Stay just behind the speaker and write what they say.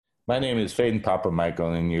My name is Phedon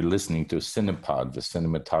Papamichael, and you're listening to Cinepod, the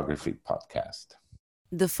cinematography podcast.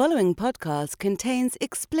 The following podcast contains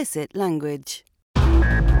explicit language.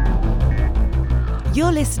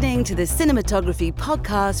 You're listening to the Cinematography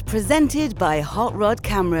Podcast presented by Hot Rod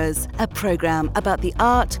Cameras, a program about the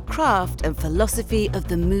art, craft, and philosophy of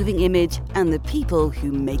the moving image and the people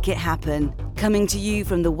who make it happen. Coming to you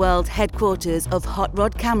from the world headquarters of Hot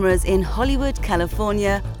Rod Cameras in Hollywood,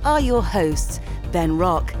 California, are your hosts, Ben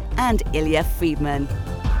Rock and Ilya Friedman.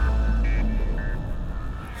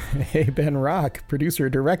 Hey, Ben Rock, producer,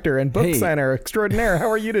 director, and book signer extraordinaire.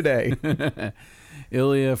 How are you today?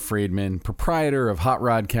 Ilya Friedman, proprietor of Hot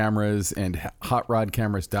Rod Cameras and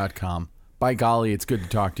hotrodcameras.com. By golly, it's good to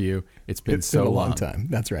talk to you. It's been a long time.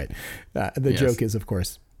 That's right. The joke is, of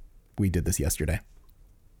course, we did this yesterday.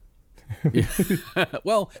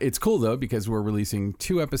 Well, it's cool, though, because we're releasing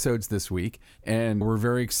 2 episodes this week, and we're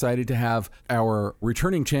very excited to have our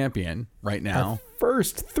returning champion right now. Our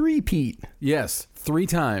first three-peat. Yes, 3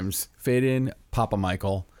 times, Phedon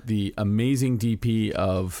Papamichael, the amazing DP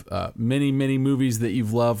of many, many movies that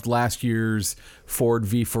you've loved. Last year's Ford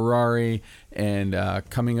v. Ferrari, and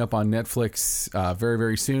coming up on Netflix very,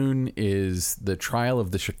 very soon is The Trial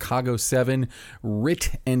of the Chicago 7,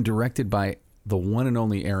 writ and directed by the one and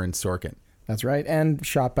only Aaron Sorkin. That's right, and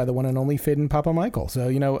shot by the one and only Phedon Papamichael.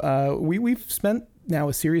 So, we've spent now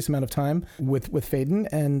a serious amount of time with Phedon,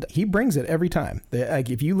 and he brings it every time.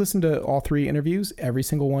 If you listen to all 3 interviews, every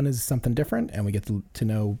single one is something different, and we get to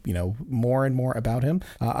know, more and more about him.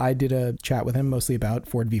 I did a chat with him mostly about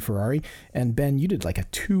Ford v. Ferrari, and Ben, you did like a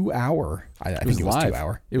 2-hour. I think it was live. 2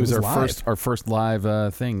 hour. It was our first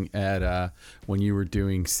live thing at when you were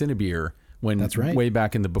doing Cinebeer. That's right. Way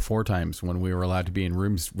back in the before times when we were allowed to be in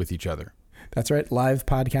rooms with each other. That's right. Live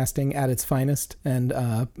podcasting at its finest, and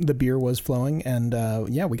the beer was flowing, and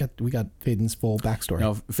we got Phedon's full backstory.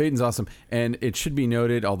 No, Phedon's awesome, and it should be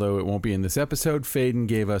noted, although it won't be in this episode, Phedon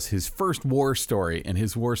gave us his first war story, and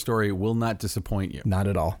his war story will not disappoint you. Not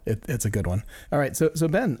at all. It's a good one. All right, so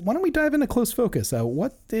Ben, why don't we dive into Close Focus?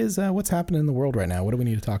 What's happening in the world right now? What do we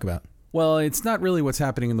need to talk about? Well, it's not really what's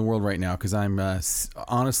happening in the world right now, because I'm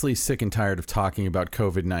honestly sick and tired of talking about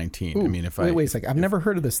COVID-19. Ooh, wait a second. I've never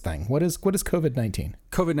heard of this thing. What is COVID-19?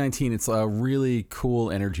 COVID-19, it's a really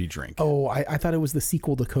cool energy drink. Oh, I thought it was the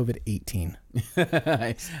sequel to COVID-18.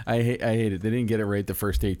 I hate it. They didn't get it right the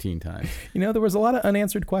first 18 times. There was a lot of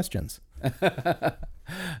unanswered questions.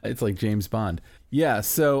 It's like James Bond. Yeah,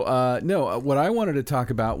 so what I wanted to talk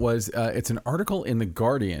about was it's an article in The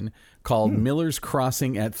Guardian called Miller's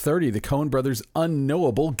Crossing at 30, the Coen brothers'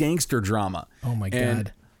 unknowable gangster drama. Oh my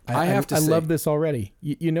God. I love this already.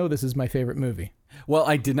 This is my favorite movie. Well,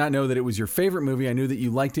 I did not know that it was your favorite movie. I knew that you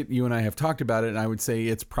liked it. You and I have talked about it, and I would say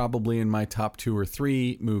it's probably in my top 2 or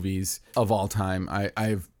 3 movies of all time.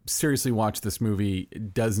 I've seriously watched this movie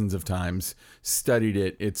dozens of times, studied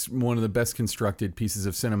it. It's one of the best constructed pieces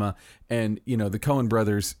of cinema. And, the Coen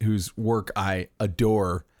brothers, whose work I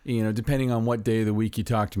adore, depending on what day of the week you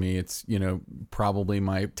talk to me, it's, probably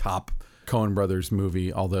my top Coen brothers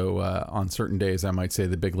movie. Although on certain days I might say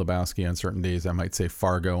The Big Lebowski, on certain days I might say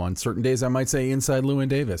Fargo, on certain days I might say Inside Llewyn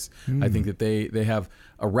Davis. I think that they have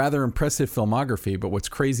a rather impressive filmography, but what's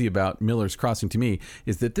crazy about Miller's Crossing to me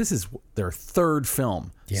is that this is their 3rd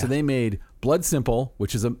film. Yeah. So they made Blood Simple,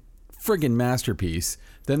 which is a friggin' masterpiece.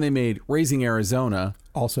 Then they made Raising Arizona.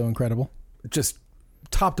 Also incredible. Just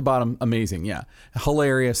top to bottom amazing. Yeah.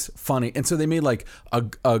 Hilarious, funny. And so they made like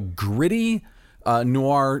a gritty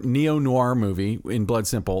neo-noir movie in Blood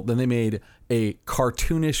Simple. Then they made a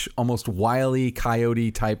cartoonish, almost Wile E.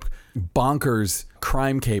 Coyote type bonkers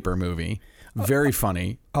crime caper movie. Very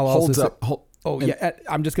funny. I'm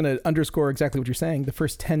just going to underscore exactly what you're saying. The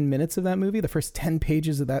first 10 minutes of that movie, the first 10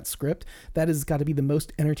 pages of that script, that has got to be the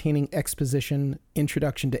most entertaining exposition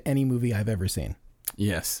introduction to any movie I've ever seen.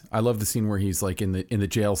 Yes. I love the scene where he's like in the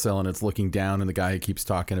jail cell and it's looking down and the guy keeps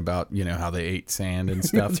talking about, how they ate sand and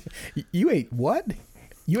stuff. You ate what?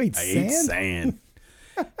 You ate sand? I ate sand.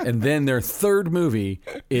 And then their 3rd movie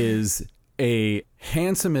is a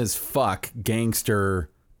handsome as fuck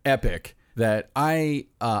gangster epic that I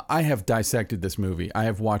have dissected this movie. I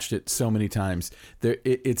have watched it so many times.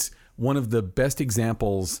 It's one of the best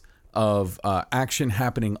examples of action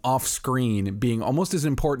happening off screen being almost as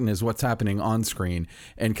important as what's happening on screen,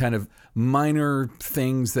 and kind of minor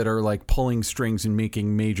things that are like pulling strings and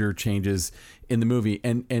making major changes in the movie.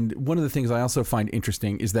 And one of the things I also find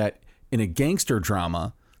interesting is that in a gangster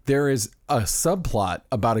drama, there is a subplot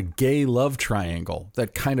about a gay love triangle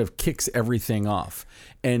that kind of kicks everything off.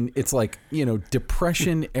 And it's like,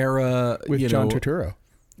 Depression era. With John Turturro.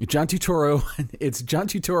 John Turturro. It's John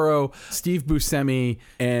Turturro, Steve Buscemi,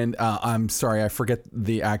 and I'm sorry, I forget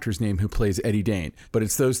the actor's name who plays Eddie Dane. But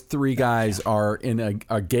it's those three guys are in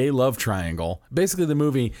a gay love triangle. Basically, the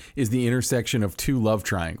movie is the intersection of two love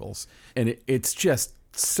triangles. And it's just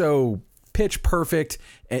so pitch perfect,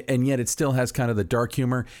 and yet it still has kind of the dark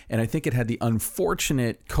humor. And I think it had the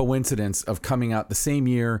unfortunate coincidence of coming out the same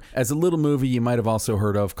year as a little movie you might have also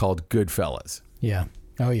heard of called Goodfellas. Yeah.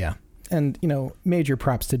 Oh, yeah. And, major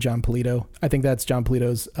props to John Polito. I think that's John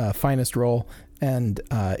Polito's finest role. And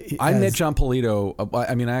I met John Polito.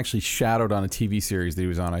 I actually shadowed on a TV series that he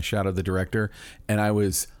was on. I shadowed the director, and I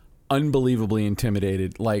was unbelievably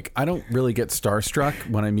intimidated. Like, I don't really get starstruck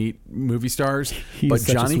when I meet movie stars, but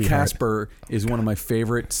Johnny Casper is one of my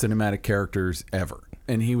favorite cinematic characters ever.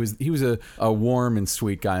 And he was a warm and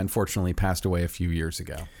sweet guy. Unfortunately, he passed away a few years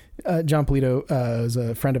ago. John Polito is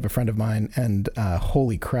a friend of mine, and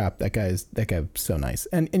holy crap, that guy's so nice.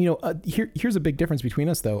 And here's a big difference between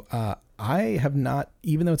us, though. I have not,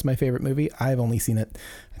 even though it's my favorite movie, I've only seen it,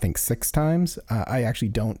 I think, 6 times. I actually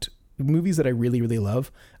don't. Movies that I really, really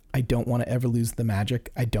love, I don't want to ever lose the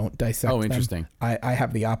magic. I don't dissect them. Oh, interesting. I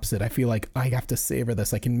have the opposite. I feel like I have to savor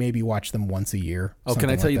this. I can maybe watch them once a year. Oh,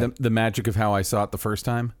 can I tell you the magic of how I saw it the first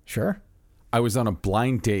time? Sure. I was on a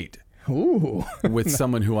blind date. Ooh. With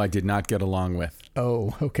someone who I did not get along with.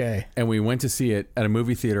 Oh, okay. And we went to see it at a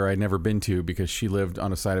movie theater I'd never been to because she lived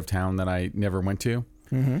on a side of town that I never went to.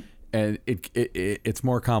 Mm-hmm. And it's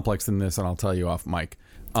more complex than this, and I'll tell you off mic.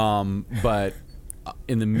 But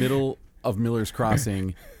in the middle of Miller's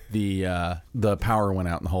Crossing, the power went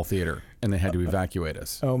out in the whole theater, and they had to evacuate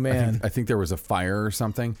us. Oh, man. I think there was a fire or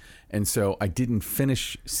something. And so I didn't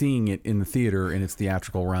finish seeing it in the theater in its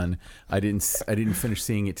theatrical run. I didn't finish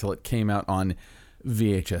seeing it till it came out on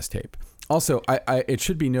VHS tape. Also, it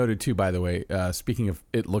should be noted too, by the way, speaking of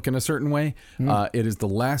it looking a certain way, it is the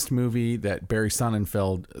last movie that Barry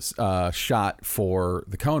Sonnenfeld shot for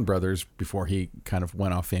the Coen brothers before he kind of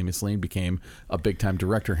went off famously and became a big time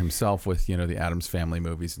director himself with, the Addams Family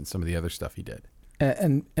movies and some of the other stuff he did.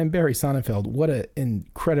 And Barry Sonnenfeld, what an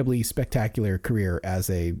incredibly spectacular career as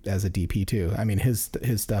a DP too. I mean, his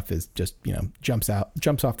stuff is just jumps off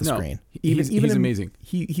the screen. He's amazing.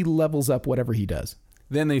 He levels up whatever he does.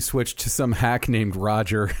 Then they switched to some hack named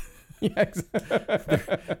Roger. Yeah,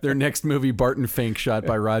 exactly. their next movie, Barton Fink, shot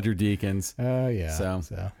by Roger Deakins. Oh yeah.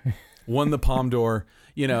 So. Won the Palme d'Or.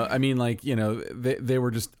 They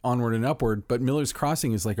were just onward and upward. But Miller's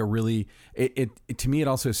Crossing is like a really, to me, it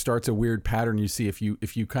also starts a weird pattern you see if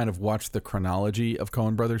you kind of watch the chronology of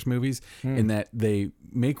Coen Brothers movies, in that they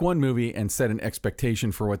make one movie and set an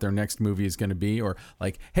expectation for what their next movie is going to be, or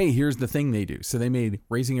like, hey, here's the thing they do. So they made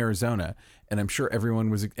Raising Arizona, and I'm sure everyone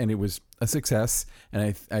was, and it was a success.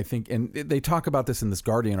 And I think, and they talk about this in this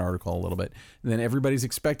Guardian article a little bit. And then everybody's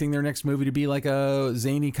expecting their next movie to be like a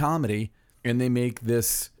zany comedy. And they make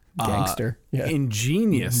this gangster,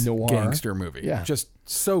 ingenious noir gangster movie. Yeah. Just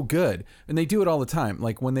so good. And they do it all the time.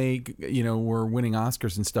 Like when they, were winning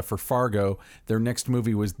Oscars and stuff for Fargo, their next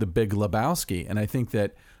movie was The Big Lebowski. And I think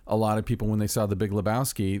that a lot of people, when they saw The Big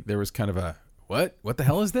Lebowski, there was kind of a, what the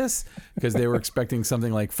hell is this? Because they were expecting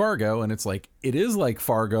something like Fargo. And it's like, it is like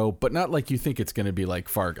Fargo, but not like you think it's going to be like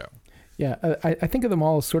Fargo. Yeah. I think of them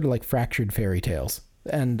all as sort of like fractured fairy tales.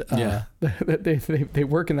 And they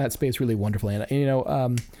work in that space really wonderfully. And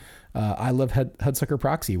I love Hudsucker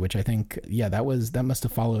Proxy, which I think that must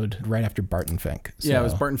have followed right after Barton Fink. So. Yeah, it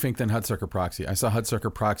was Barton Fink, then Hudsucker Proxy. I saw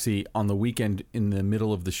Hudsucker Proxy on the weekend in the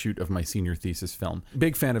middle of the shoot of my senior thesis film.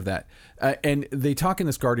 Big fan of that. And they talk in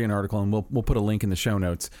this Guardian article, and we'll put a link in the show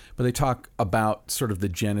notes, but they talk about sort of the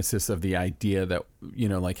genesis of the idea that,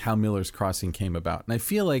 like how Miller's Crossing came about. And I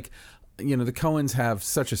feel like the Coens have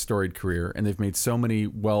such a storied career, and they've made so many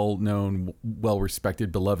well-known,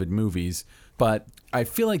 well-respected, beloved movies. But I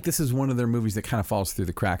feel like this is one of their movies that kind of falls through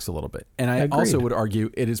the cracks a little bit. And I also would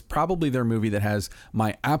argue it is probably their movie that has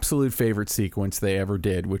my absolute favorite sequence they ever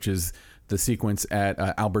did, which is the sequence at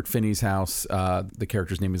Albert Finney's house. The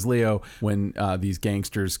character's name is Leo. When these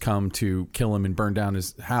gangsters come to kill him and burn down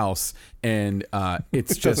his house, and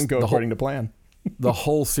it's just doesn't go according to plan. The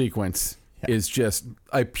whole sequence is just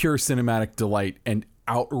a pure cinematic delight and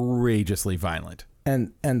outrageously violent.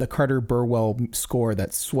 And the Carter Burwell score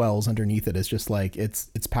that swells underneath it is just like it's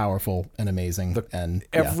powerful and amazing.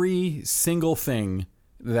 Every single thing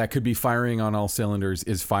that could be firing on all cylinders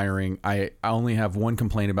is firing. I only have one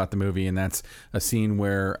complaint about the movie, and that's a scene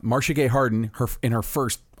where Marcia Gay Harden, in her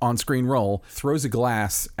first on-screen role, throws a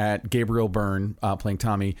glass at Gabriel Byrne, playing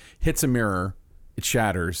Tommy, hits a mirror, it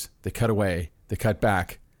shatters, they cut away, they cut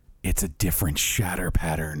back. It's a different shatter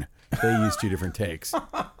pattern. They used 2 different takes.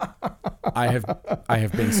 I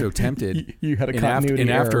have been so tempted you had a continuity in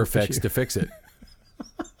error, After Effects to fix it.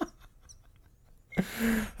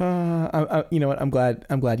 You know what? I'm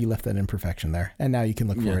glad you left that imperfection there, and now you can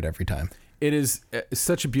look for it every time. It is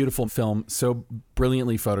such a beautiful film, so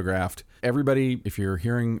brilliantly photographed. Everybody, if you're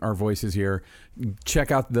hearing our voices here, check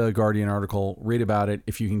out the Guardian article, read about it.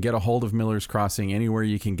 If you can get a hold of Miller's Crossing anywhere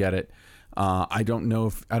you can get it. I don't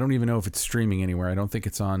even know if it's streaming anywhere. I don't think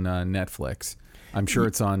it's on Netflix. I'm sure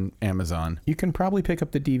it's on Amazon. You can probably pick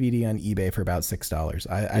up the DVD on eBay for about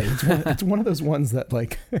 $6. It's one of those ones that,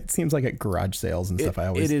 like, it seems like at garage sales and stuff.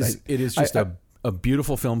 It is just a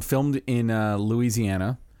beautiful film filmed in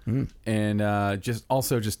Louisiana. And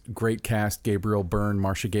just great cast: Gabriel Byrne,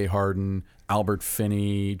 Marcia Gay Harden, Albert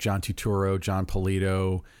Finney, John Turturro, John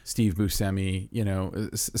Polito, Steve Buscemi. You know,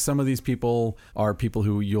 some of these people are people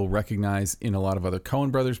who you'll recognize in a lot of other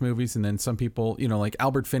Coen Brothers movies, and then some people, you know, like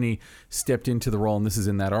Albert Finney stepped into the role, and this is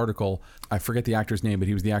in that article. I forget the actor's name, but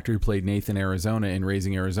he was the actor who played Nathan Arizona in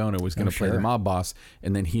Raising Arizona. Was going to play the mob boss,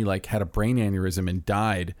 and then he had a brain aneurysm and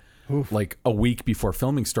died. Oof. Like a week before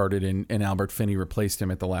filming started, and Albert Finney replaced him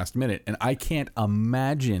at the last minute. And I can't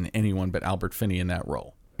imagine anyone but Albert Finney in that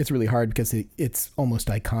role. It's really hard because it's almost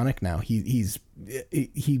iconic now. He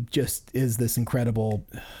just is this incredible,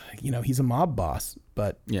 you know, he's a mob boss,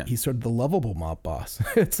 but he's sort of the lovable mob boss.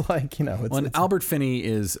 It's like, you know, Albert Finney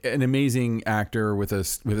is an amazing actor with a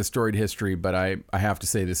storied history, but I have to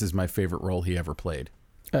say this is my favorite role he ever played.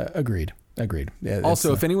 Agreed. Yeah,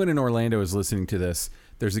 also, if anyone in Orlando is listening to this,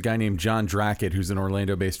 there's a guy named John Drackett who's an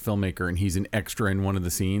Orlando-based filmmaker, and he's an extra in one of the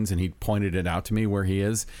scenes, and he pointed it out to me where he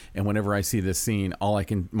is. And whenever I see this scene,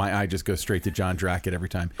 my eye just goes straight to John Drackett every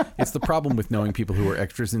time. It's the problem with knowing people who are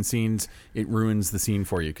extras in scenes. It ruins the scene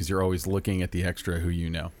for you because you're always looking at the extra who you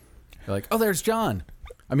know. You're like, oh, there's John.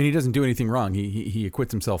 I mean, he doesn't do anything wrong. He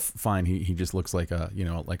acquits himself fine. He just looks like a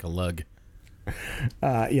lug.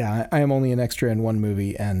 I am only an extra in one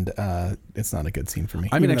movie, and it's not a good scene for me.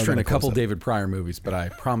 I'm an extra in a couple David Pryor movies, but I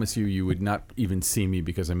promise you would not even see me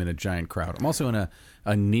because I'm in a giant crowd. I'm also in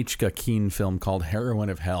a Nietzsche Keen film called Heroine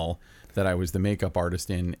of Hell that I was the makeup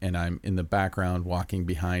artist in, and I'm in the background walking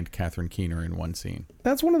behind Catherine Keener in one scene.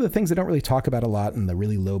 That's one of the things they don't really talk about a lot in the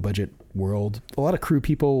really low budget world. A lot of crew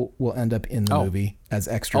people will end up in the movie as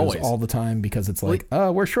extras all the time because it's like,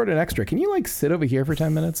 we're short an extra. Can you like sit over here for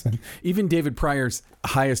 10 minutes? And even David Pryor's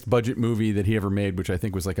highest budget movie that he ever made, which I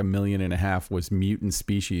think was like $1.5 million, was Mutant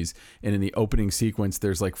Species. And in the opening sequence,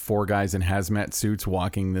 there's like 4 guys in hazmat suits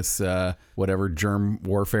walking this whatever germ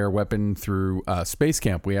warfare weapon through space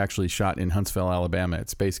camp. We actually shot in Huntsville, Alabama at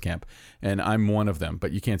space camp, and I'm one of them,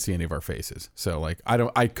 but you can't see any of our faces. So like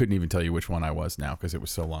I couldn't even tell you which one I was now because it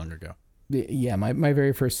was so long ago. Yeah, my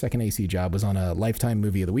very first second AC job was on a Lifetime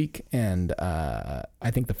Movie of the Week, and I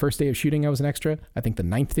think the first day of shooting I was an extra. I think the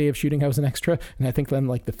 9th day of shooting I was an extra, and I think then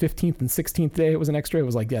like the 15th and 16th day it was an extra. It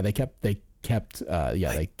was like, they kept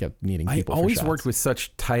needing people. I always for worked with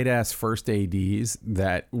such tight ass first ADs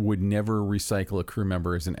that would never recycle a crew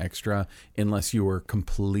member as an extra unless you were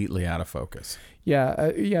completely out of focus.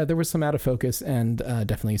 Yeah, there was some out of focus and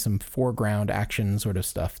definitely some foreground action sort of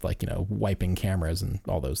stuff, like, you know, wiping cameras and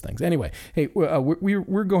all those things. Anyway, hey,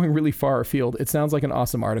 we're going really far afield. It sounds like an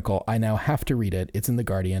awesome article. I now have to read it. It's in The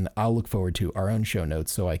Guardian. I'll look forward to our own show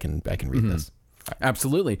notes so I can read this.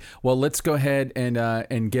 Absolutely. Well, let's go ahead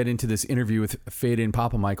and get into this interview with Phedon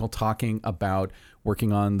Papamichael talking about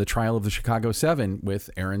working on The Trial of the Chicago 7 with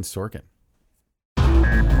Aaron Sorkin.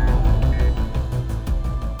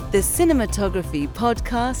 The Cinematography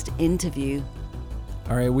Podcast Interview.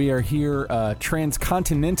 All right, we are here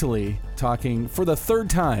transcontinentally talking for the 3rd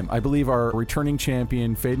time. I believe our returning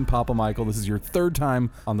champion, Phedon Papamichael. This is your 3rd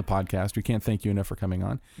time on the podcast. We can't thank you enough for coming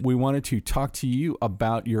on. We wanted to talk to you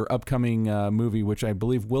about your upcoming movie, which I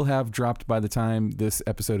believe will have dropped by the time this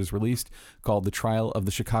episode is released, called The Trial of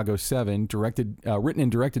the Chicago 7, written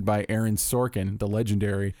and directed by Aaron Sorkin, the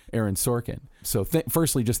legendary Aaron Sorkin. So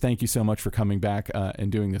firstly, just thank you so much for coming back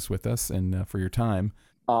and doing this with us and for your time.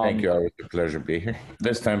 Thank you. Always a pleasure to be here.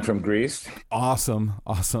 This time from Greece. Awesome.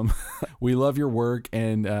 We love your work,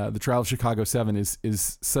 and The Trial of Chicago 7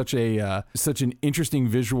 is such an interesting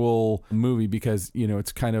visual movie because, you know,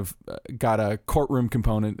 it's kind of got a courtroom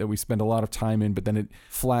component that we spend a lot of time in, but then it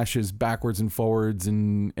flashes backwards and forwards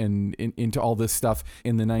and into all this stuff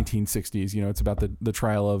in the 1960s. You know, it's about the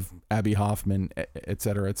trial of Abby Hoffman, et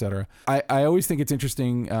cetera, et cetera. I always think it's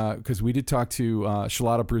interesting because we did talk to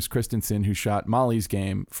Shalata Bruce Christensen, who shot Molly's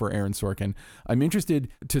Game for Aaron Sorkin. I'm interested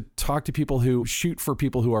to talk to people who shoot for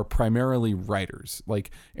people who are primarily primarily writers.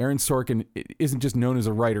 Like Aaron Sorkin isn't just known as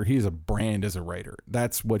a writer; he is a brand as a writer.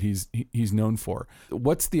 That's what he's known for.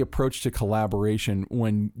 What's the approach to collaboration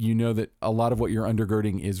when you know that a lot of what you're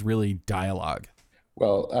undergirding is really dialogue?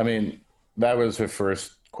 Well, I mean, that was the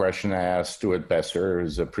first question I asked Stuart Besser,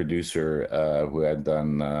 who's a producer who had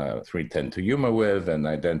done 3:10 to Yuma with and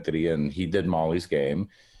Identity, and he did Molly's Game.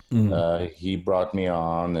 He brought me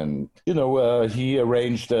on, and he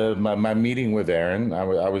arranged my meeting with Aaron. I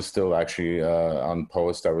was still actually on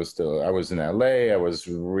post. I was in LA. I was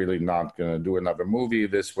really not going to do another movie.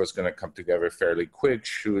 This was going to come together fairly quick.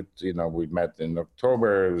 Shoot, we met in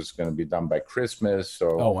October. It was going to be done by Christmas.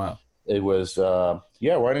 So, oh wow, it was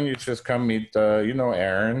why don't you just come meet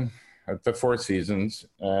Aaron at the Four Seasons?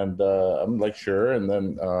 And I'm like, sure. And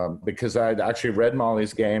then because I'd actually read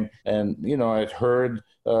Molly's Game, and I'd heard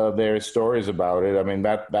their stories about it. I mean,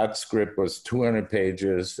 that script was 200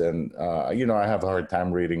 pages, and I have a hard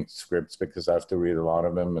time reading scripts because I have to read a lot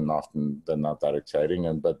of them, and often they're not that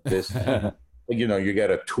exciting. But this, you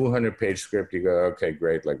get a 200-page script, you go, okay,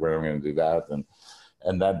 great, like, where am I going to do that?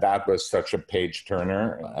 And that was such a page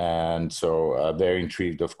turner. And so they're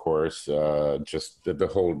intrigued, of course, just the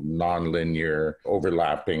whole non-linear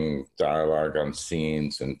overlapping dialogue on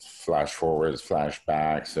scenes and flash forwards,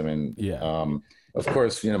 flashbacks. I mean, of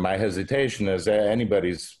course, my hesitation is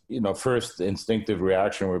anybody's, first instinctive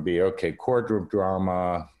reaction would be, okay, courtroom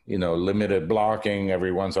drama, limited blocking.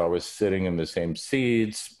 Everyone's always sitting in the same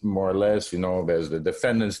seats, more or less. There's the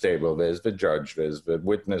defendant's table, there's the judge, there's the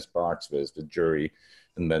witness box, there's the jury.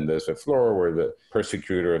 And then there's a floor where the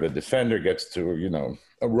persecutor or the defender gets to,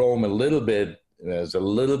 roam a little bit. There's a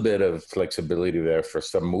little bit of flexibility there for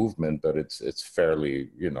some movement, but it's fairly,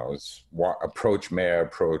 it's approach may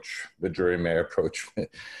approach, the jury may approach,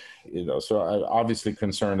 So I'm obviously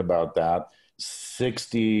concerned about that.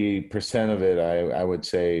 60% of it, I would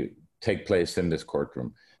say, take place in this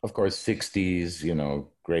courtroom. Of course, 60s,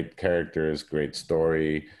 great characters, great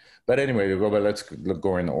story. But anyway, let's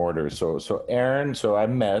go in order. So Aaron, I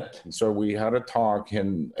met, so we had a talk,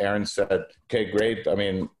 and Aaron said, okay, great. I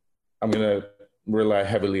mean, I'm going to rely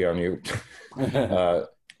heavily on you.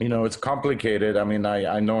 It's complicated. I mean,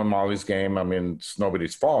 I know in Molly's Game, I mean, it's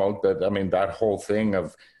nobody's fault, but I mean, that whole thing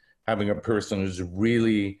of having a person who's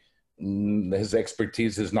really, his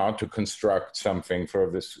expertise is not to construct something for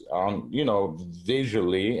this,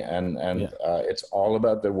 visually, and it's all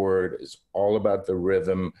about the word, it's all about the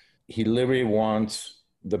rhythm. He literally wants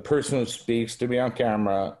the person who speaks to be on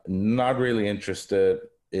camera, not really interested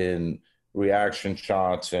in reaction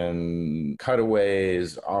shots and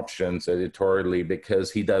cutaways, options editorially, because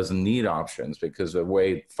he doesn't need options, because the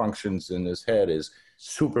way it functions in his head is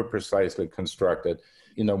super precisely constructed.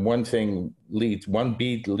 One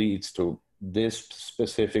beat leads to this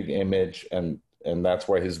specific image, and that's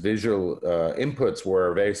why his visual inputs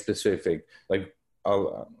were very specific. Like,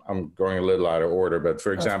 I'm going a little out of order, but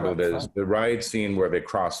for example, there's the ride scene where they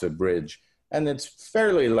cross the bridge, and it's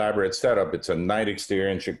fairly elaborate setup. It's a night exterior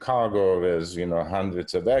in Chicago. There's,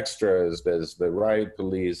 hundreds of extras. There's the riot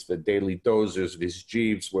police, the daily dozers, these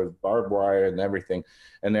jeeps with barbed wire and everything.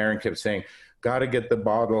 And Aaron kept saying, got to get the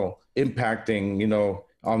bottle impacting,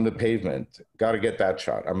 on the pavement. Got to get that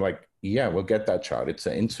shot. I'm like, yeah, we'll get that shot. It's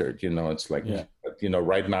an insert, it's like,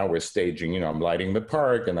 right now we're staging, I'm lighting the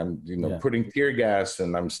park, and I'm, putting tear gas,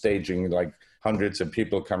 and I'm staging like hundreds of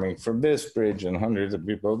people coming from this bridge and hundreds of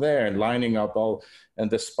people there, and lining up and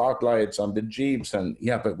the spotlights on the Jeeps. And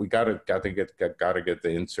but we gotta get the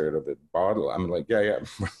insert of the bottle. I'm like, yeah.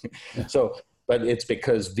 So, but it's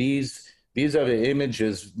because these are the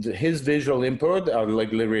images. His visual input are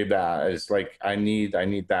like literally that. It's like, I need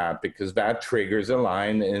that, because that triggers a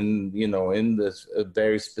line in this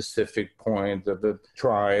very specific point of the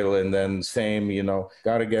trial. And then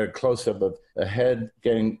got to get a close up of a head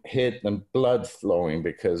getting hit and blood flowing,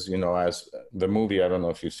 because, as the movie, I don't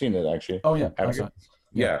know if you've seen it actually. Oh yeah.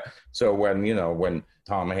 Yeah. So when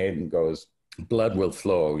Tom Hayden goes, blood will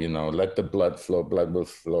flow, let the blood will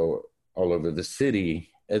flow all over the city.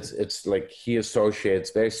 It's like he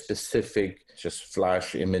associates very specific, just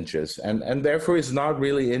flash images, and therefore is not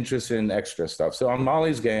really interested in extra stuff. So on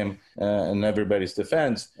Molly's Game, in everybody's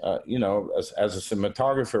defense, as a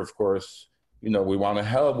cinematographer, of course, we want to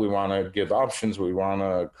help, we want to give options, we want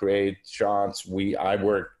to create shots. I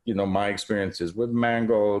work, my experiences with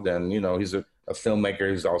Mangold, and he's a filmmaker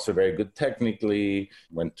who's also very good technically,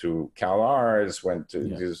 went to Cal Arts,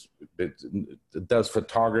 does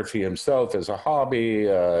photography himself as a hobby,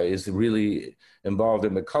 is really involved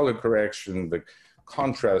in the color correction, the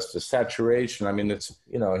contrast, the saturation. I mean, it's,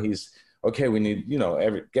 he's, okay, we need,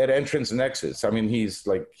 get entrance and exits. I mean, he's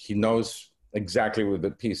like, he knows exactly what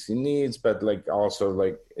the piece he needs, but like also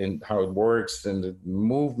like in how it works and the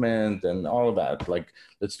movement and all of that. Like,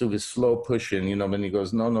 let's do this slow pushing, you know, when he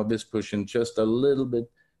goes, no, this pushing just a little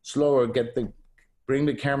bit slower, bring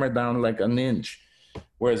the camera down like an inch.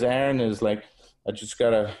 Whereas Aaron is like, I just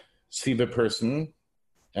gotta see the person,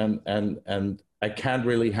 and I can't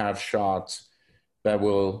really have shots that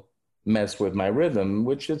will mess with my rhythm,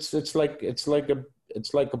 which it's like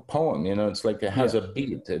a poem, you know. It's like it has a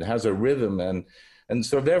beat, it has a rhythm, and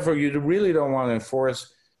so therefore you really don't want to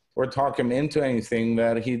enforce or talk him into anything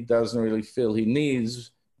that he doesn't really feel he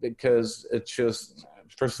needs, because it's just,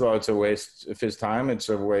 first of all, it's a waste of his time. It's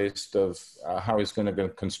a waste of how he's going to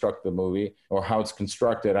construct the movie or how it's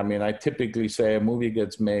constructed. I mean, I typically say a movie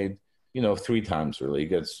gets made, you know, 3 times really. It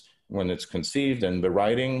gets when it's conceived and the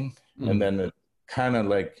writing, and then it kind of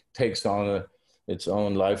like takes on its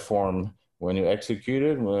own life form when you execute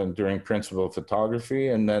it during principal photography,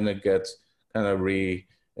 and then it gets kind of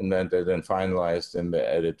reinvented and finalized in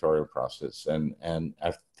the editorial process. And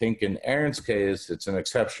I think in Aaron's case, it's an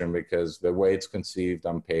exception because the way it's conceived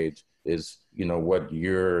on page is, you know, what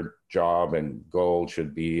your job and goal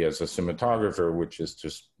should be as a cinematographer, which is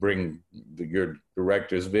to bring your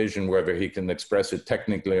director's vision, whether he can express it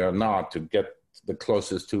technically or not, to get the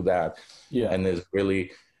closest to that. And is really,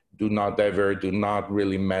 do not divert, do not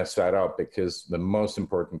really mess that up, because the most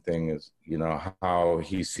important thing is, you know, how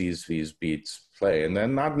he sees these beats play. And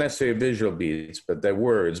then not necessarily visual beats, but their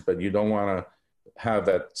words, but you don't want to have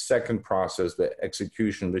that second process, the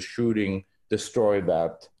execution, the shooting, destroy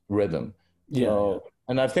that rhythm. So,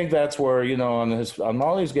 and I think that's where, you know, on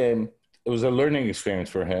Molly's Game, it was a learning experience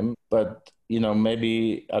for him, but, you know,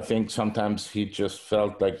 maybe I think sometimes he just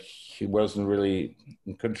felt like he wasn't really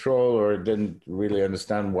in control or didn't really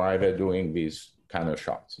understand why they're doing these kind of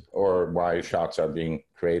shots or why shots are being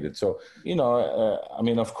created. So, you know, I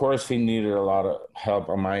mean, of course he needed a lot of help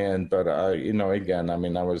on my end, but you know, again, I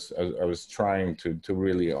mean, I was trying to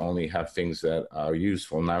really only have things that are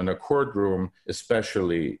useful. Now in a courtroom,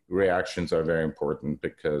 especially, reactions are very important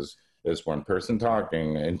because there's one person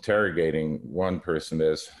talking, interrogating one person.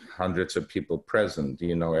 There's hundreds of people present.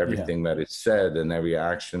 You know, everything that is said and every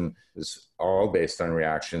action is all based on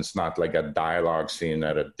reaction. It's not like a dialogue scene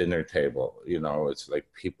at a dinner table. You know, it's like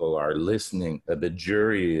people are listening, that the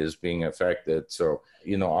jury is being affected. So,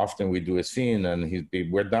 you know, often we do a scene and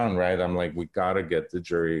we're done, right? I'm like, we got to get the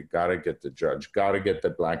jury, got to get the judge, got to get the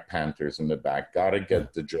Black Panthers in the back, got to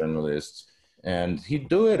get the journalists. And he'd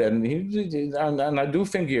do it, and and I do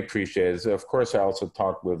think he appreciates it. Of course, I also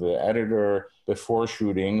talked with the editor before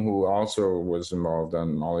shooting, who also was involved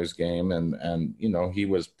on Molly's Game, and you know, he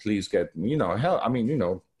was, please get, you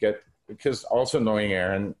know, because also knowing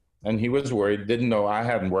Aaron, and he was worried, didn't know I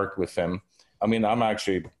hadn't worked with him. I mean, I'm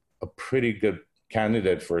actually a pretty good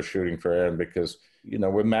candidate for shooting for Aaron because, you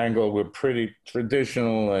know, with Mangold, we're pretty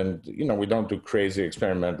traditional and, you know, we don't do crazy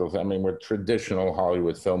experimental. I mean, we're traditional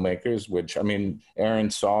Hollywood filmmakers, which, I mean,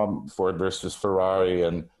 Aaron saw Ford versus Ferrari,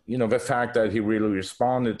 and, you know, the fact that he really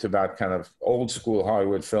responded to that kind of old school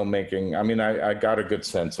Hollywood filmmaking. I mean, I got a good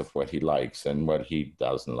sense of what he likes and what he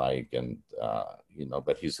doesn't like. And, you know,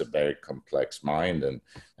 but he's a very complex mind, and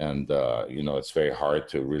you know, it's very hard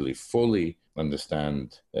to really fully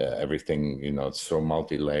understand everything. You know, it's so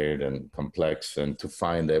multi-layered and complex, and to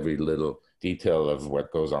find every little detail of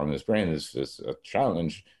what goes on in his brain is a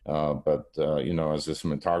challenge. But you know, as a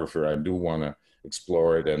cinematographer, I do want to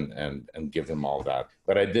explore it and give him all that.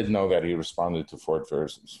 But I did know that he responded to Ford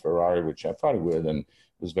versus Ferrari, which I thought he would, and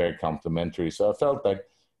was very complimentary. So I felt like,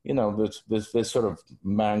 you know, this sort of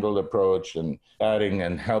Mangold approach and adding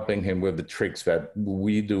and helping him with the tricks that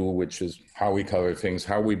we do, which is how we cover things,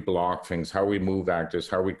 how we block things, how we move actors,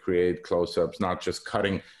 how we create close-ups, not just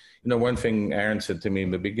cutting. You know, one thing Aaron said to me in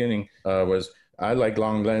the beginning was, I like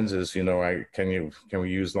long lenses, you know, can we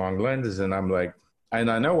use long lenses? And I'm like, and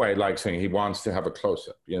I know why he likes saying he wants to have a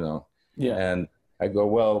close-up, you know. Yeah. And I go,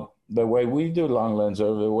 well, the way we do long lens,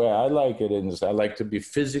 or the way I like it is I like to be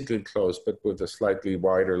physically close, but with a slightly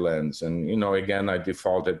wider lens. And, you know, again, I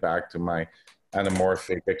defaulted back to my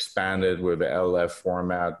anamorphic expanded with the LF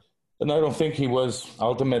format. And I don't think he was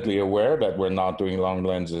ultimately aware that we're not doing long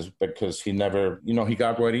lenses, because he never, you know, he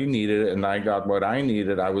got what he needed and I got what I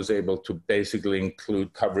needed. I was able to basically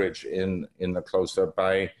include coverage in the close-up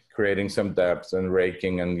by creating some depth and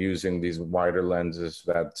raking and using these wider lenses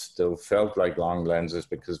that still felt like long lenses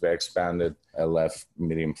because they expanded LF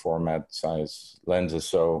medium format size lenses.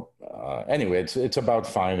 So anyway, it's about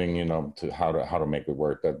finding, how to make it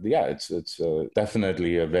work. But yeah, it's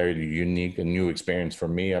definitely a very unique and new experience for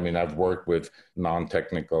me. I mean, I've worked with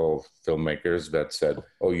non-technical filmmakers that said,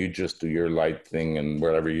 oh, you just do your light thing and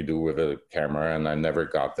whatever you do with a camera. And I never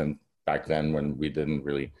got them back then when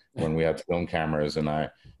we had film cameras, and I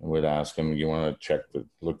would ask them, you want to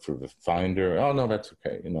look for the finder? Oh, no, that's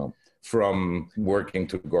okay. From working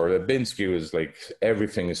to Gore Verbinski was like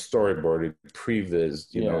everything is storyboarded, previs,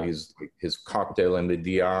 his cocktail and the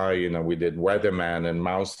DI, we did Weatherman and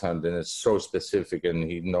Mouse Hunt, and it's so specific, and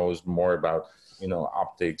he knows more about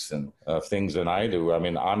optics and things than I do. I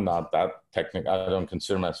mean, I'm not that technical. I don't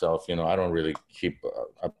consider myself, I don't really keep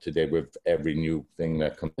up to date with every new thing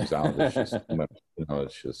that comes out. It's just,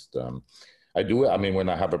 it's just, I do it. I mean, when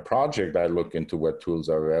I have a project, I look into what tools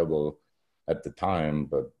are available at the time,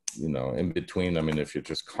 but, in between, I mean, if you're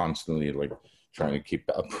just constantly like trying to keep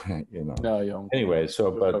up, No, anyway,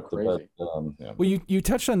 yeah. Well, you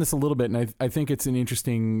touched on this a little bit, and I think it's an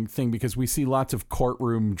interesting thing because we see lots of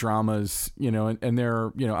courtroom dramas, and there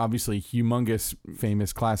are, obviously humongous,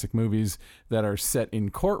 famous classic movies that are set in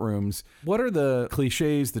courtrooms. What are the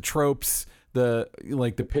cliches, the tropes, the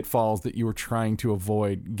pitfalls that you were trying to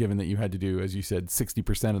avoid, given that you had to do, as you said,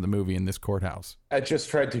 60% of the movie in this courthouse? I just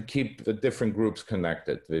tried to keep the different groups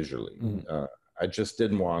connected visually. I just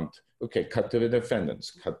didn't want, okay, cut to the defendants,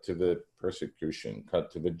 cut to the prosecution, cut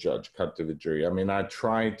to the judge, cut to the jury. I mean, I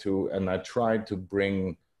tried to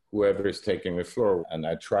bring whoever is taking the floor, and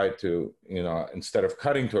I tried to, instead of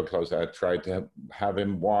cutting to a close-up, I tried to have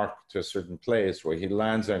him walk to a certain place where he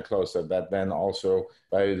lands on a close-up that then also,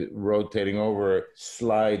 by rotating over,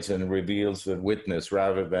 slides and reveals the witness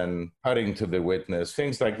rather than cutting to the witness,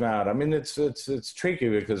 things like that. I mean, it's tricky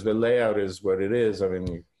because the layout is what it is. I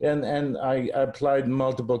mean, and I applied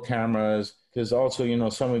multiple cameras because also,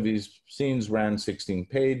 some of these scenes ran 16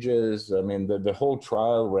 pages. I mean, the whole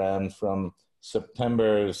trial ran from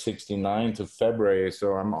September 69 to February.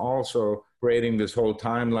 So I'm also creating this whole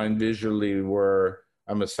timeline visually where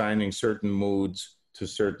I'm assigning certain moods to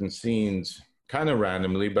certain scenes kind of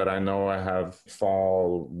randomly, but I know I have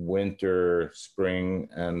fall, winter, spring,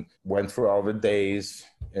 and went through all the days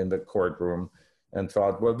in the courtroom and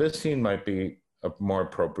thought, well, this scene might be more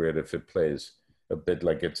appropriate if it plays a bit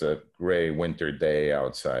like it's a gray winter day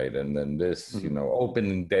outside. And then this,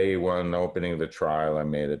 opening day one, opening the trial, I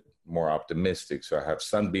made it more optimistic. So I have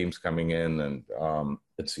sunbeams coming in, and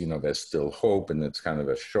it's, there's still hope, and it's kind of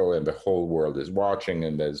a show, and the whole world is watching,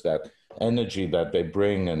 and there's that energy that they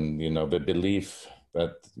bring, and, the belief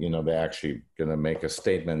that, they're actually going to make a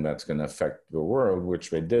statement that's going to affect the world, which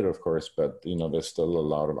they did, of course, but, there's still a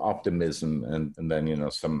lot of optimism, and then,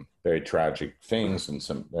 some very tragic things and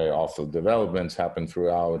some very awful developments happen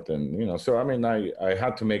throughout. And, so, I mean, I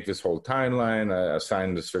had to make this whole timeline. I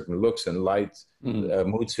assigned a certain looks and lights,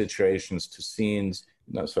 mood situations to scenes.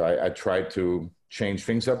 So I tried to change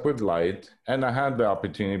things up with light, and I had the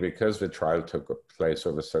opportunity because the trial took place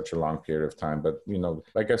over such a long period of time. But,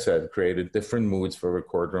 like I said, created different moods for the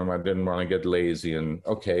courtroom. I didn't want to get lazy and,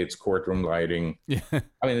 okay, it's courtroom lighting. Yeah.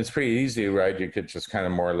 I mean, it's pretty easy, right? You could just kind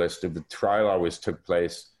of more or less do the trial always took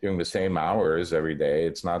place during the same hours every day.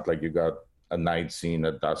 It's not like you got a night scene,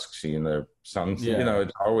 a dusk scene, a sun scene.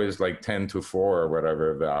 It's always like 10 to 4 or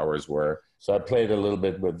whatever the hours were. So I played a little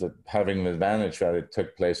bit with having the advantage that it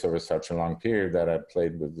took place over such a long period that I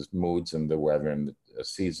played with the moods and the weather and the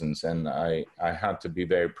seasons. And I had to be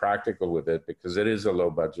very practical with it because it is a low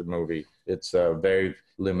budget movie. It's a very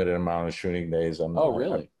limited amount of shooting days. Oh,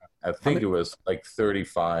 really? I think it was like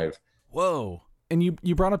 35. Whoa. And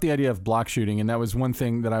you brought up the idea of block shooting, and that was one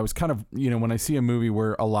thing that I was kind of, when I see a movie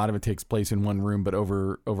where a lot of it takes place in one room, but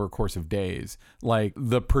over a course of days, like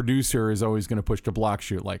the producer is always going to push to block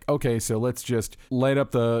shoot. Like, okay, so let's just light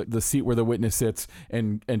up the seat where the witness sits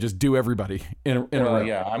and just do everybody in a room.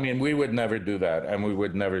 Yeah, I mean, we would never do that, and we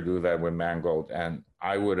would never do that with Mangold, and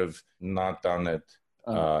I would have not done it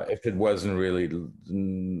if it wasn't really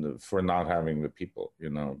for not having the people,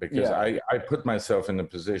 because I put myself in a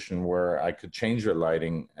position where I could change the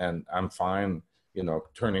lighting and I'm fine,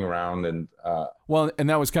 turning around and... Well, and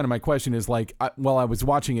that was kind of my question is like, while I was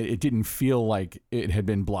watching it, it didn't feel like it had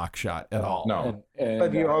been block shot at all. No,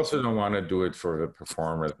 but you also don't want to do it for the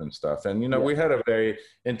performers and stuff. And, we had a very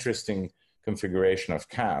interesting configuration of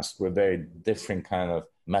cast with very different kind of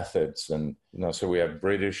methods, and so we have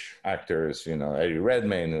British actors, Eddie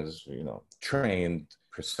Redmayne is trained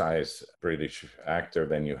precise British actor.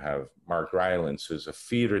 Then you have Mark Rylance, who's a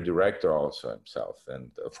theater director also himself,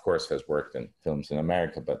 and of course has worked in films in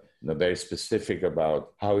America, but very specific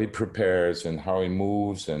about how he prepares and how he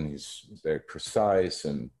moves, and he's very precise.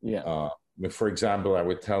 And for example, I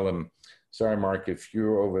would tell him, sorry, Mark, if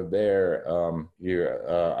you're over there, you're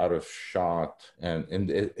out of shot and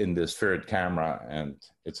in this third camera. And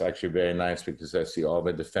it's actually very nice because I see all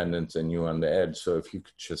the defendants and you on the edge. So if you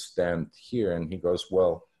could just stand here. And he goes,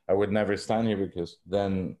 well, I would never stand here because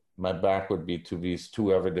then my back would be to these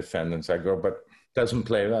two other defendants. I go, but it doesn't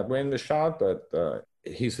play that way in the shot. But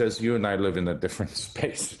he says, you and I live in a different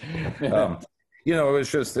space. It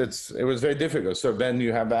was very difficult. So then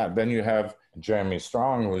you have that. Then you have Jeremy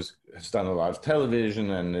Strong, who has done a lot of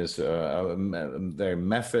television and is a very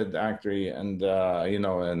method actor, and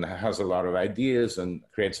and has a lot of ideas and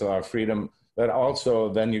creates a lot of freedom. But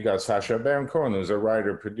also then you got Sacha Baron Cohen, who's a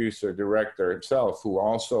writer, producer, director himself, who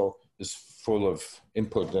also is full of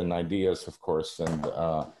input and ideas, of course, and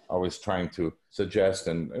always trying to suggest,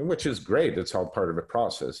 and which is great. It's all part of the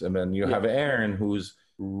process. And then you have Aaron, who's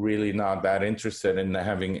really not that interested in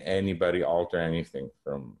having anybody alter anything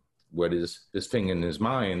from what is this thing in his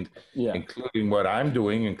mind, including what I'm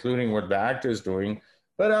doing, including what the actor's doing.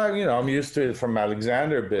 But, I'm used to it from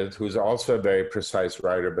Alexander a bit, who's also a very precise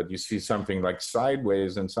writer, but you see something like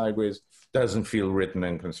Sideways, and Sideways doesn't feel written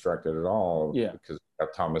and constructed at all because you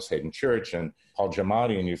have Thomas Hayden Church and Paul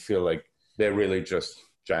Giamatti, and you feel like they're really just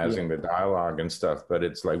jazzing the dialogue and stuff. But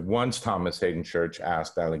it's like once Thomas Hayden Church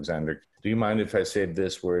asked Alexander, do you mind if I say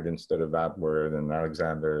this word instead of that word? And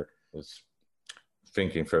Alexander was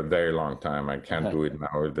thinking for a very long time, I can't do it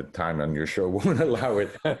now, the time on your show won't allow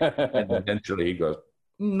it. And eventually he goes,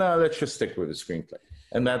 no, let's just stick with the screenplay.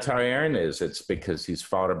 And that's how Aaron is. It's because he's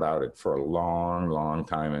thought about it for a long, long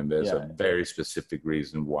time. And there's a very specific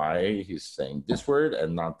reason why he's saying this word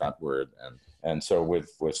and not that word. And so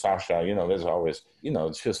with Sacha, there's always,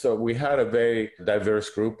 it's just so we had a very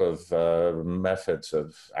diverse group of methods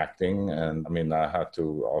of acting. And I had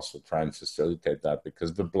to also try and facilitate that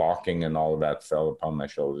because the blocking and all of that fell upon my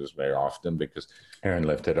shoulders very often because Aaron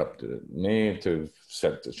left it up to me to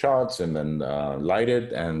set the shots and then light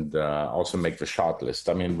it and also make the shot list.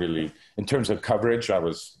 Really, in terms of coverage, I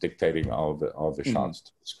was dictating all the shots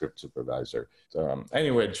to the script supervisor. So,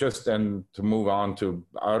 anyway, just then to move on to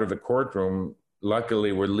out of the courtroom,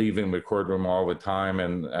 luckily we're leaving the courtroom all the time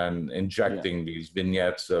and injecting these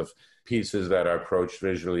vignettes of pieces that are approached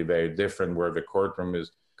visually very different, where the courtroom is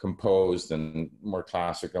composed and more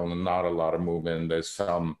classical and not a lot of movement. There's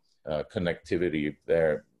some connectivity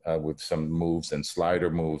there with some moves and slider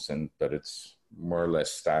moves, but it's more or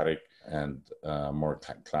less static and more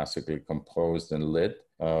classically composed and lit.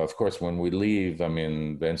 Of course, when we leave,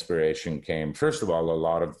 the inspiration came, first of all, a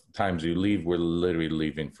lot of times you leave, we're literally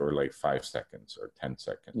leaving for like 5 seconds or 10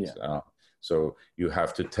 seconds. So you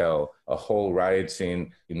have to tell a whole riot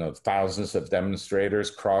scene, thousands of demonstrators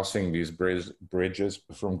crossing these bridges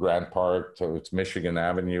from Grant Park to Michigan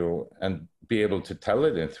Avenue and be able to tell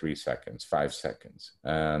it in 3 seconds, 5 seconds.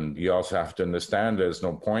 And you also have to understand there's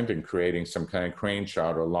no point in creating some kind of crane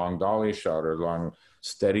shot or long dolly shot or long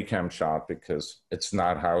Steadicam shot because it's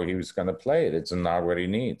not how he was going to play it. It's not what he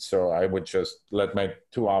needs. So I would just let my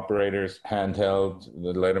two operators handheld,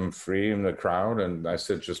 let them free in the crowd. And I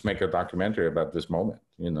said, just make a documentary about this moment.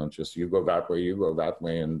 Just you go that way, you go that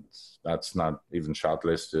way. And that's not even shot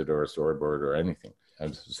listed or a storyboard or anything. I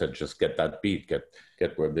said, just get that beat,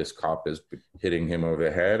 get where this cop is hitting him over the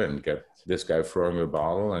head and get this guy throwing a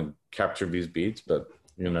bottle and capture these beats. But,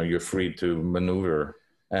 you're free to maneuver.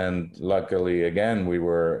 And luckily, again, we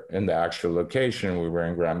were in the actual location. We were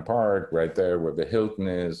in Grant Park, right there where the Hilton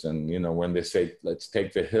is. And, when they say, let's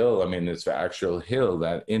take the hill, it's the actual hill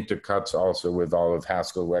that intercuts also with all of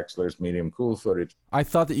Haskell Wexler's medium cool footage. I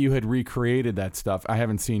thought that you had recreated that stuff. I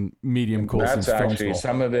haven't seen medium cool since film school. That's actually,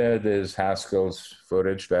 some of it is Haskell's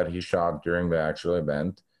footage that he shot during the actual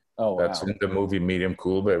event. Oh, That's in the movie Medium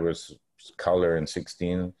Cool, but it was color in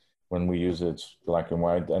 16. When we use it, it's black and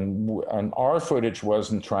white. And our footage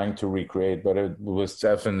wasn't trying to recreate, but it was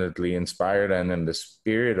definitely inspired and in the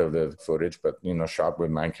spirit of the footage, but, shot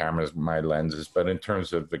with my cameras, my lenses. But in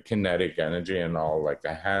terms of the kinetic energy and all, like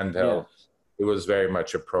the handheld, it was very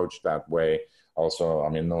much approached that way. Also,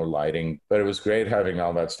 no lighting, but it was great having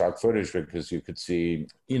all that stock footage because you could see,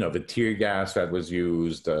 the tear gas that was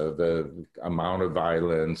used, the amount of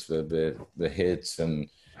violence, the hits and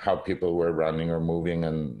how people were running or moving.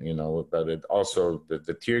 And, but it also,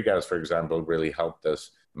 the tear gas, for example, really helped us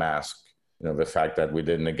mask, the fact that we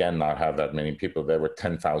didn't, again, not have that many people. There were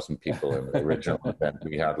 10,000 people in the original event.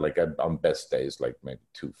 We had on best days, like maybe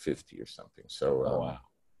 250 or something. So,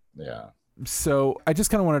 Yeah. So I just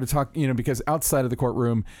kind of wanted to talk, because outside of the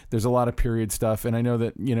courtroom, there's a lot of period stuff. And I know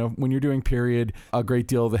that, when you're doing period, a great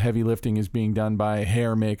deal of the heavy lifting is being done by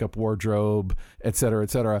hair, makeup, wardrobe, et cetera, et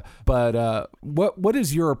cetera. But what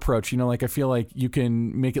is your approach? I feel like you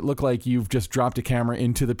can make it look like you've just dropped a camera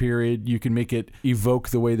into the period. You can make it evoke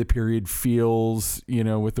the way the period feels,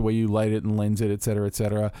 with the way you light it and lens it, et cetera, et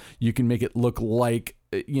cetera. You can make it look like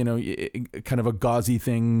kind of a gauzy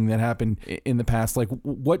thing that happened in the past. Like,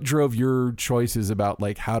 what drove your choices about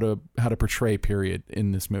like how to portray period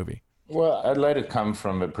in this movie? Well, I'd let it come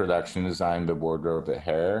from the production design, the wardrobe, the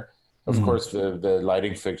hair. Of course, the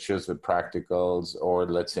lighting fixtures, the practicals, or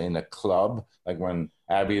let's say in a club, like when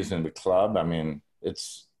Abby is in the club, I mean,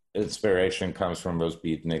 its inspiration comes from those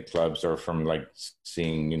beatnik clubs or from like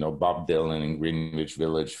seeing, Bob Dylan in Greenwich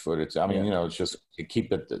Village footage. I mean, it's just to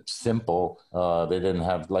keep it simple. They didn't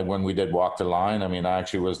have, like when we did Walk the Line, I mean, I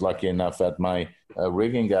actually was lucky enough that my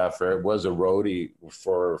rigging gaffer was a roadie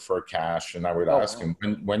for Cash. And I would ask him,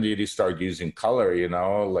 when did he start using color,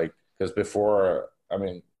 like, because before, I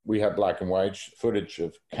mean, we had black and white footage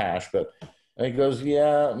of Cash, but and he goes,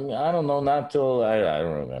 yeah, I don't know, not till, I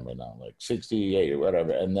don't remember now, like 68 or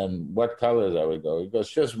whatever. And then what colors I would go? He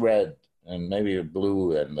goes, just red and maybe a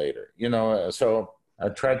blue and later, So I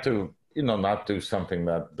tried to, not do something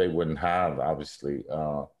that they wouldn't have, obviously.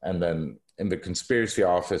 And then in the conspiracy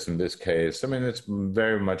office, in this case, I mean, it's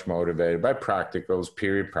very much motivated by practicals,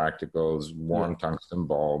 period practicals, warm tungsten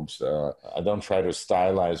bulbs. I don't try to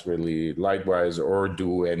stylize really light-wise or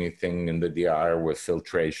do anything in the DI with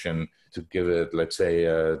filtration to give it, let's say,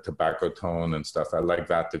 a tobacco tone and stuff. I like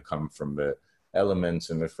that to come from the elements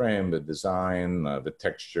in the frame, the design, the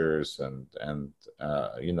textures, and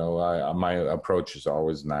my approach is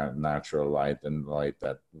always natural light and light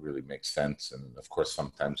that really makes sense. And of course,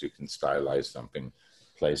 sometimes you can stylize something,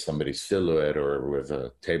 play somebody's silhouette or with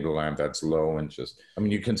a table lamp that's low and just, I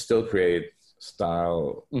mean, you can still create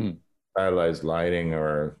stylized lighting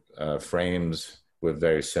or frames with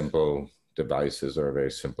very simple devices or very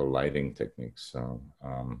simple lighting techniques. So,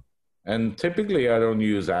 and typically I don't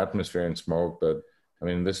use atmosphere and smoke, but I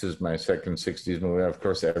mean, this is my second 60s movie. Of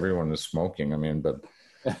course, everyone is smoking. I mean, but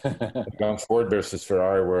on Ford versus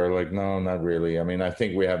Ferrari, we're like, no, not really. I mean, I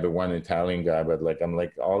think we have the one Italian guy, but like, I'm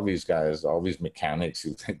like, all these guys, all these mechanics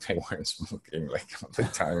who think they weren't smoking like all the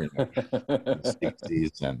time, in the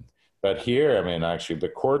 60s. But here, I mean, actually, the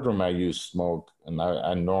courtroom, I use smoke, and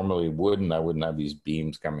I normally wouldn't. I wouldn't have these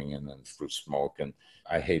beams coming in and through smoke, and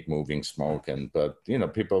I hate moving smoke. But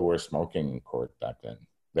people were smoking in court back then.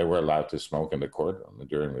 They were allowed to smoke in the courtroom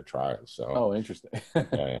during the trial. So, interesting.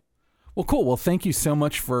 yeah. Well, cool. Well, thank you so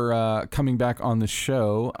much for coming back on the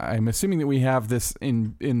show. I'm assuming that we have this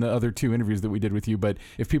in the other two interviews that we did with you. But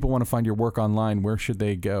if people want to find your work online, where should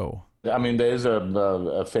they go? I mean, there's a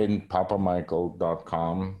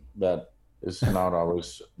PhedonPapamichael.com that is not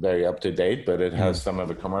always very up to date, but it has some of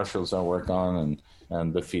the commercials I work on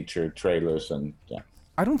and the featured trailers and yeah.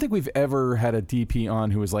 I don't think we've ever had a DP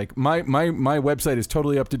on who was like, my website is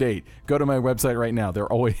totally up to date. Go to my website right now.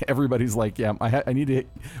 Everybody's like, yeah, I need to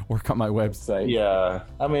work on my website. Yeah,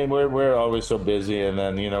 I mean, we're always so busy, and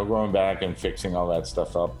then going back and fixing all that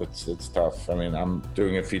stuff up, it's tough. I mean, I'm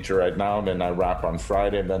doing a feature right now, then I wrap on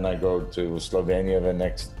Friday, then I go to Slovenia the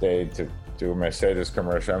next day to do a Mercedes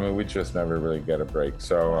commercial. I mean, we just never really get a break.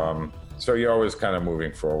 So you're always kind of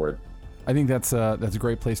moving forward. I think that's a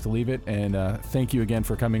great place to leave it. And thank you again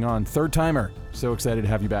for coming on. Third timer. So excited to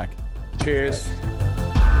have you back. Cheers.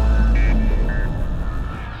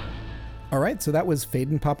 All right. So that was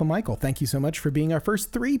Phedon Papamichael. Thank you so much for being our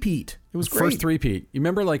first three-peat. It was great. First three-peat. You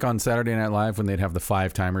remember like on Saturday Night Live when they'd have the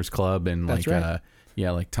Five Timers Club and That's like, right.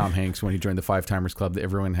 like Tom Hanks, when he joined the Five Timers Club,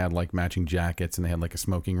 everyone had like matching jackets and they had like a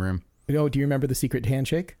smoking room. Do you remember the secret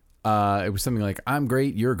handshake? It was something like, I'm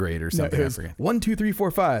great, you're great, or something. No, it was, I forget. 1, 2, 3,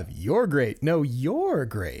 4, 5. You're great. No, you're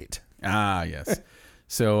great. Ah, yes.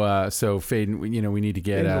 So Phedon, we need to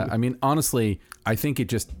get, I mean, honestly, I think it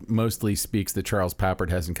just mostly speaks that Charles Papert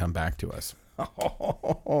hasn't come back to us.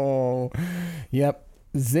 Oh, yep.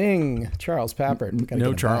 Zing. Charles Papert.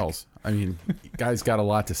 No Charles. I mean, guy's got a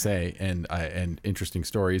lot to say and interesting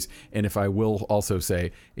stories. And if I will also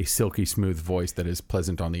say, a silky smooth voice that is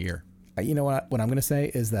pleasant on the ear. You know what I'm going to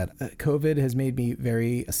say is that COVID has made me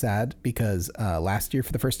very sad because last year,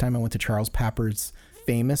 for the first time, I went to Charles Papert's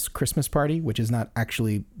famous Christmas party, which is not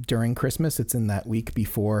actually during Christmas. It's in that week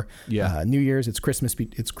before New Year's. It's Christmas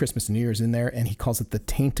and New Year's in there. And he calls it the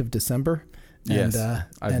taint of December. Yes.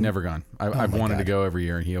 I've never gone. I've wanted to go every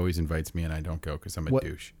year, and he always invites me, and I don't go because I'm a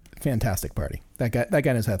douche. Fantastic party. That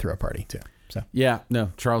guy knows how to throw a party too. So yeah,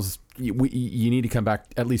 no, Charles you need to come back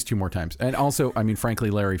at least 2 more times. And also, I mean, frankly,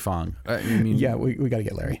 Larry Fong. Yeah, we got to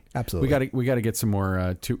get Larry. Absolutely. We got to get some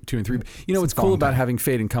more 2 and 3. You know, what's cool about having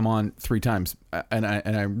Phedon come on 3 times, and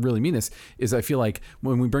I really mean this, is I feel like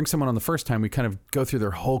when we bring someone on the first time, we kind of go through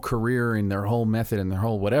their whole career and their whole method and their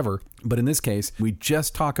whole whatever. But in this case, we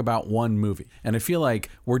just talk about one movie. And I feel like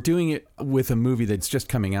we're doing it with a movie that's just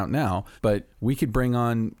coming out now, but we could bring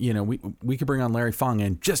on, you know, we could bring on Larry Fong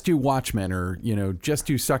and just do Watchmen, or, you know, just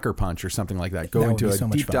do Sucker Punch or something like that. Go into a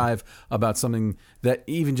deep dive about something that,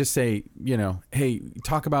 even just say, you know, hey,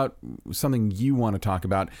 talk about something you want to talk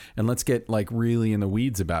about, and let's get like really in the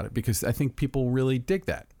weeds about it, because I think people really dig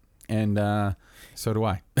that. And so do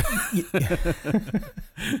I.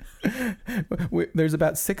 There's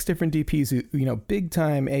about 6 different DPs who, you know, big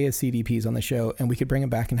time ASC DPs on the show, and we could bring them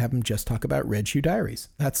back and have them just talk about Red Shoe Diaries.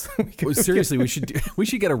 That's seriously, we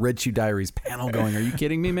should get a Red Shoe Diaries panel going. Are you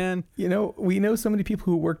kidding me, man? You know, we know so many people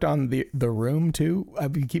who worked on the Room too.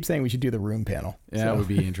 We keep saying we should do the Room panel. Yeah, that would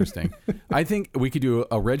be interesting. I think we could do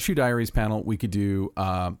a Red Shoe Diaries panel. We could do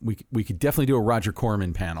we could definitely do a Roger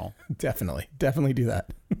Corman panel. Definitely do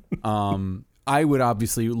that. I would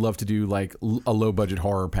obviously love to do like a low budget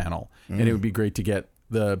horror panel, and it would be great to get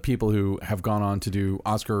the people who have gone on to do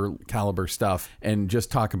Oscar caliber stuff and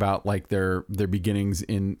just talk about like their beginnings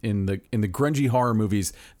in the grungy horror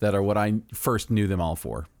movies that are what I first knew them all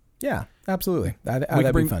for. Yeah, absolutely.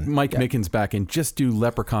 That'd be fun. Mike Mickens back and just do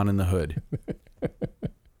Leprechaun in the Hood.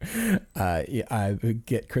 I would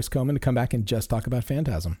get Chris Coleman to come back and just talk about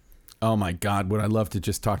Phantasm. Oh my God, would I love to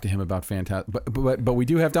just talk to him about Phantasm. But we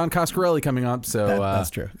do have Don Coscarelli coming up, so... That's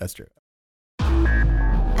true.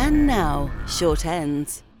 And now, short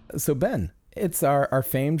ends. So Ben, it's our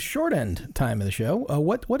famed short end time of the show.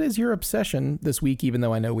 What is your obsession this week, even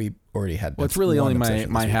though I know we already had... Well, it's really only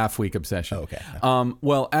my half-week obsession. Oh, okay.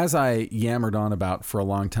 Well, as I yammered on about for a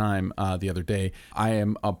long time the other day, I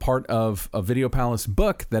am a part of a Video Palace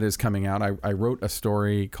book that is coming out. I wrote a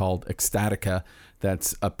story called Ecstatica.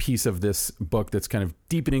 That's a piece of this book that's kind of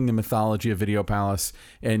deepening the mythology of Video Palace.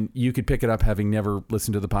 And you could pick it up having never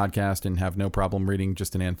listened to the podcast and have no problem reading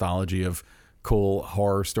just an anthology of cool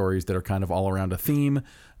horror stories that are kind of all around a theme.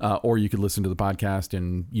 Or you could listen to the podcast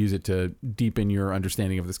and use it to deepen your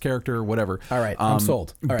understanding of this character or whatever. All right, I'm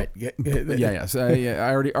sold. All right. Yeah. So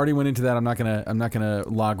I already went into that. I'm not gonna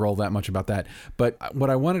log roll that much about that. But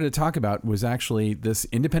what I wanted to talk about was actually this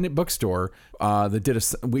independent bookstore that did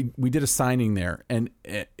we did a signing there. And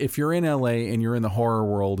if you're in LA and you're in the horror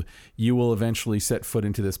world, you will eventually set foot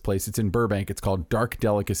into this place. It's in Burbank. It's called Dark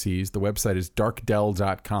Delicacies. The website is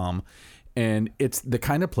darkdel.com. And it's the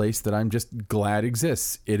kind of place that I'm just glad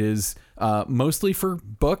exists. It is mostly for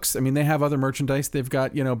books. I mean, they have other merchandise. They've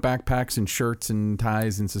got, you know, backpacks and shirts and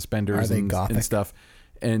ties and suspenders and stuff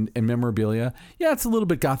and memorabilia. Yeah, it's a little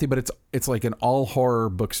bit gothy, but it's like an all horror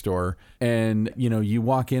bookstore. And, you know, you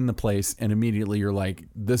walk in the place and immediately you're like,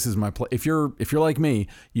 this is my place. If you're like me,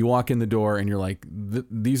 you walk in the door and you're like,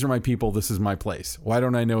 these are my people. This is my place. Why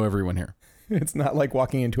don't I know everyone here? It's not like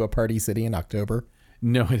walking into a party city in October.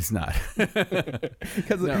 No, it's not.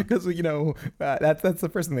 Because you know, that's the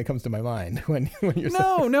first thing that comes to my mind when you're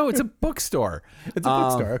No, it's a bookstore. It's a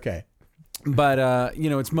bookstore, okay. But you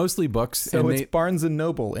know, it's mostly books. So and it's Barnes and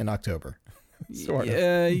Noble in October. Sort of.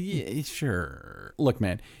 Yeah, sure. Look,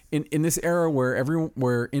 man, in this era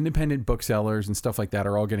where independent booksellers and stuff like that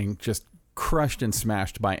are all getting just crushed and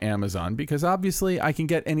smashed by Amazon, because obviously I can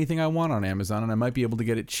get anything I want on Amazon, and I might be able to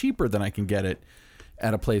get it cheaper than I can get it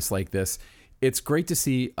at a place like this. It's great to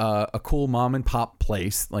see a cool mom and pop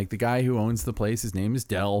place. Like the guy who owns the place, his name is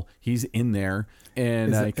Del. He's in there.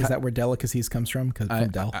 And is that where Delicacies comes from? From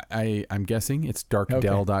Del? I'm guessing it's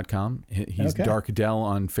darkdel.com. He's Dark Del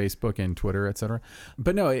on Facebook and Twitter, etc.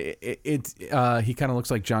 But no, he kind of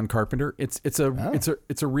looks like John Carpenter. It's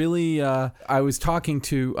a really. I was talking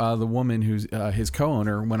to the woman who's his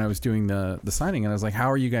co-owner when I was doing the signing, and I was like,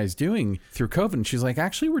 "How are you guys doing through COVID?" And she's like,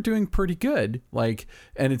 "Actually, we're doing pretty good." Like,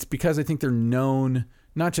 and it's because I think they're known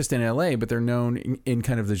not just in LA, but they're known in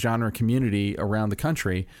kind of the genre community around the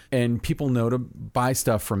country, and people know to buy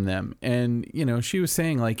stuff from them. And, you know, she was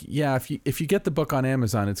saying like, yeah, if you get the book on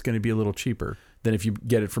Amazon, it's going to be a little cheaper than if you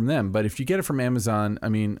get it from them. But if you get it from Amazon, I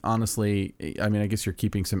mean, honestly, I guess you're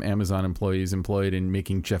keeping some Amazon employees employed and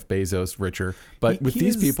making Jeff Bezos richer. But with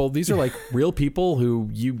these people, these are like real people who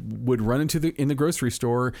you would run into in the grocery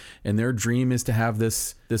store, and their dream is to have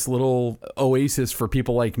this little oasis for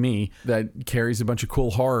people like me that carries a bunch of cool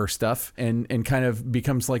horror stuff and kind of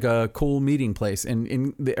becomes like a cool meeting place. And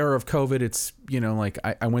in the era of COVID, it's, you know, like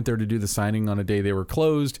I went there to do the signing on a day they were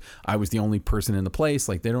closed. I was the only person in the place.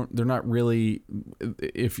 Like they're not really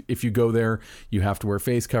if you go there, you have to wear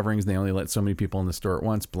face coverings. They only let so many people in the store at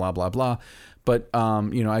once, blah, blah, blah. But,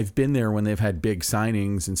 I've been there when they've had big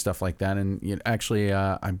signings and stuff like that. And actually,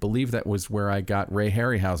 I believe that was where I got Ray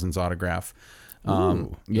Harryhausen's autograph.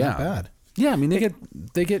 Ooh, not bad. Yeah, I mean,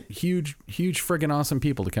 they get huge friggin' awesome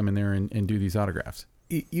people to come in there and do these autographs.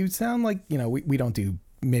 You sound like, we don't do,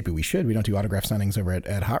 maybe we should, we don't do autograph signings over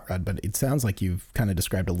at Hot Rod, but it sounds like you've kind of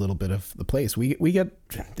described a little bit of the place. We get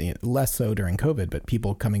less so during COVID, but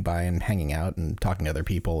people coming by and hanging out and talking to other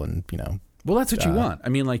people and, Well, that's what you want. I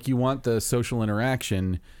mean, like, you want the social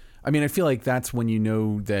interaction. I mean, I feel like that's when you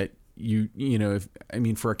know that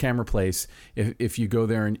for a camera place, if you go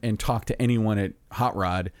there and talk to anyone at Hot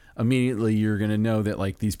Rod, immediately you're going to know that,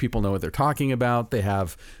 like, these people know what they're talking about. They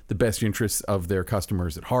have the best interests of their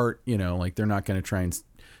customers at heart. Like, they're not going to try and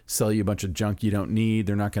sell you a bunch of junk you don't need.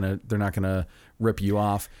 They're not going to rip you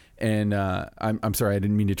off. And I'm sorry, I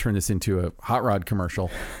didn't mean to turn this into a Hot Rod commercial,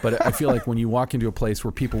 but I feel like when you walk into a place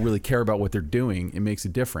where people really care about what they're doing, it makes a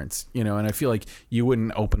difference, and I feel like you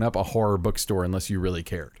wouldn't open up a horror bookstore unless you really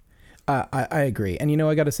cared. I agree. And,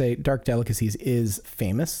 I got to say, Dark Delicacies is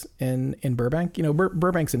famous in Burbank.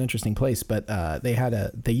 Burbank's an interesting place, but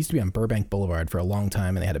they used to be on Burbank Boulevard for a long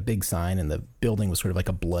time, and they had a big sign, and the building was sort of like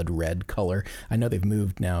a blood red color. I know they've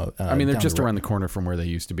moved now. They're just around the corner from where they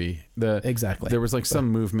used to be. Exactly. There was some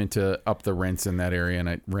movement to up the rents in that area, and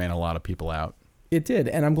it ran a lot of people out. It did,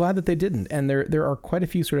 and I'm glad that they didn't. And there are quite a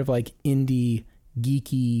few sort of like indie,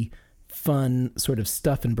 geeky, fun sort of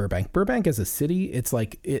stuff in Burbank. Burbank as a city, it's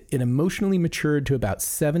like it emotionally matured to about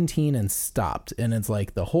 17 and stopped. And it's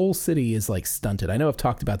like the whole city is like stunted. I know I've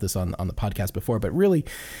talked about this on the podcast before, but really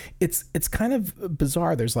it's kind of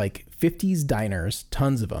bizarre. There's like 50s diners,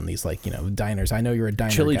 tons of them. These diners. I know you're a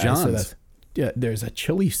diner Chili guy, John's. So there's a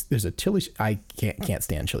chili. I can't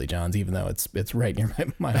stand Chili John's, even though it's right near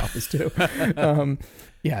my office too.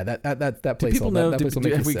 That place. People know.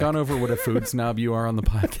 Have we gone over what a food snob you are on the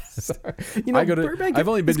podcast? I've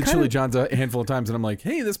only been to Chili John's a handful of times, and I'm like,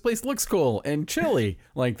 hey, this place looks cool and chili.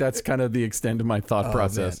 Like, that's kind of the extent of my thought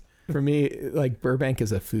process. Man. For me, like, Burbank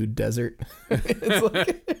is a food desert. It's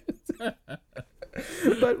like.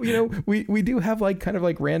 But we do have like kind of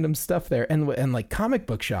like random stuff there, and like comic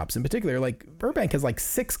book shops in particular. Like Burbank has like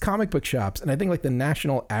 6 comic book shops, and I think like the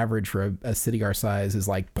national average for a city our size is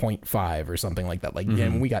like 0.5 or something like that. Like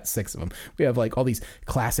we got 6 of them. We have like all these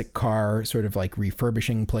classic car sort of like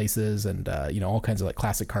refurbishing places, and all kinds of like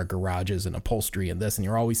classic car garages and upholstery and this. And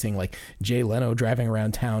you're always seeing like Jay Leno driving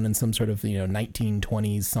around town in some sort of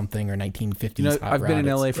 1920s something or 1950s. I've been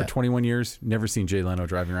in LA for 21 years. Never seen Jay Leno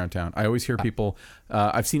driving around town. I always hear people.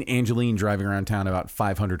 I've seen Angeline driving around town about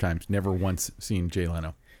 500 times. Never once seen Jay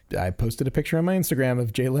Leno. I posted a picture on my Instagram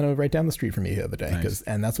of Jay Leno right down the street from me the other day. Nice.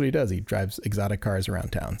 And that's what he does. He drives exotic cars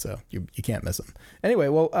around town. So you can't miss him. Anyway,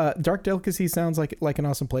 well, Dark Delicacy sounds like an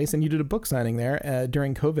awesome place. And you did a book signing there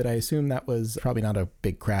during COVID. I assume that was probably not a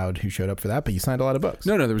big crowd who showed up for that, but you signed a lot of books.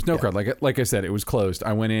 No, there was no crowd. Like I said, it was closed.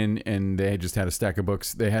 I went in and they just had a stack of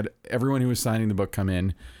books. They had everyone who was signing the book come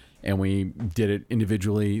in. And we did it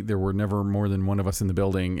individually. There were never more than one of us in the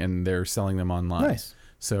building, and they're selling them online. Nice.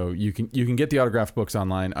 So you can get the autographed books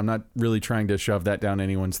online. I'm not really trying to shove that down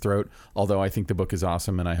anyone's throat, although I think the book is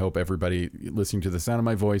awesome, and I hope everybody listening to the sound of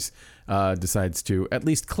my voice decides to at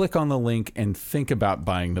least click on the link and think about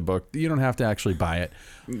buying the book. You don't have to actually buy it.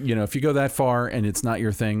 If you go that far and it's not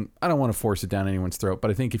your thing, I don't want to force it down anyone's throat,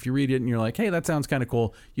 but I think if you read it and you're like, hey, that sounds kind of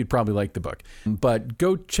cool, you'd probably like the book. But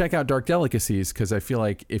go check out Dark Delicacies, because I feel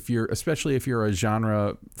like especially if you're a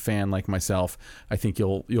genre fan like myself, I think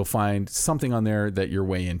you'll find something on there that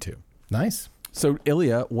you're way into. Nice. So,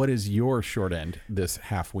 Ilya, what is your short end this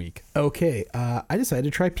half week? Okay, I decided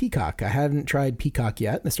to try peacock. I hadn't tried peacock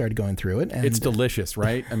yet, and I started going through it. And it's delicious,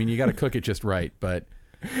 right? I mean, you got to cook it just right, but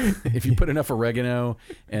if you put enough oregano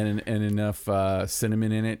and enough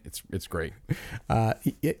cinnamon in it, it's great.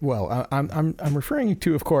 I'm referring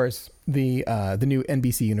to, of course, the new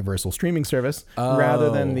NBC Universal streaming service, rather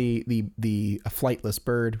than the flightless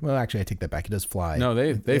bird. Well, actually, I take that back. It does fly. No,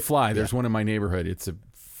 they fly. Yeah. There's one in my neighborhood. It's a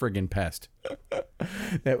friggin' pest.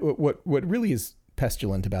 What really is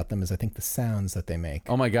pestilent about them is, I think, the sounds that they make.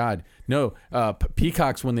 Oh my God. No,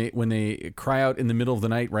 peacocks, when they cry out in the middle of the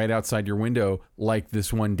night right outside your window, like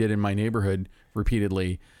this one did in my neighborhood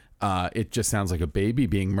repeatedly, it just sounds like a baby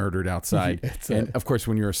being murdered outside. And of course,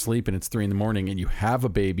 when you're asleep and it's 3 a.m. and you have a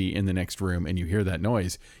baby in the next room and you hear that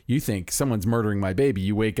noise, you think someone's murdering my baby.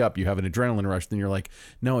 You wake up, you have an adrenaline rush, then you're like,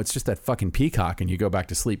 no, it's just that fucking peacock, and you go back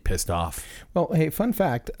to sleep pissed off. Well, hey, fun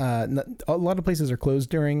fact, a lot of places are closed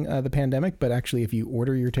during the pandemic, but actually if you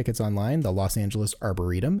order your tickets online, the Los Angeles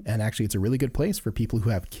Arboretum, and actually it's a really good place for people who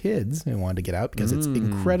have kids and want to get out because it's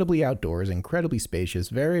incredibly outdoors, incredibly spacious,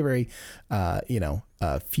 very, very,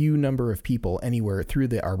 few number of people anywhere through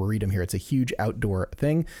the Arboretum here. It's a huge outdoor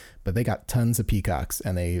thing, but they got tons of peacocks,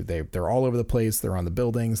 and they're all over the place. They're on the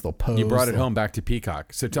buildings. They'll pose. You brought it home back to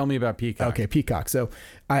Peacock. So tell me about Peacock. Okay, Peacock. So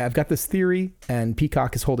I've got this theory, and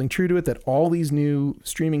Peacock is holding true to it, that all these new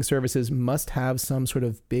streaming services must have some sort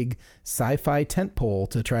of big sci-fi tentpole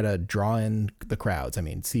to try to draw in the crowds. I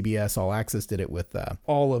mean, CBS All Access did it with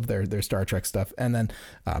all of their Star Trek stuff, and then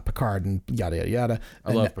Picard and yada, yada, yada.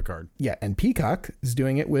 I love Picard. Yeah, and Peacock is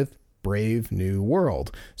doing it with Brave New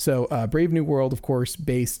World. So Brave New World, of course,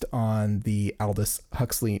 based on the Aldous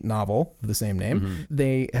Huxley novel of the same name. Mm-hmm.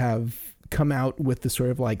 They have come out with the sort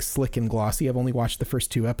of like slick and glossy. I've only watched the first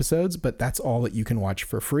 2 episodes, but that's all that you can watch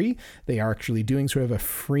for free. They are actually doing sort of a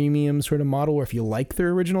freemium sort of model where if you like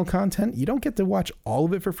their original content, you don't get to watch all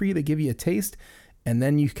of it for free. They give you a taste, and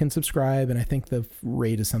then you can subscribe, and I think the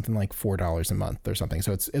rate is something like $4 a month or something.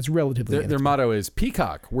 So it's relatively their motto is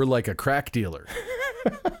Peacock, we're like a crack dealer.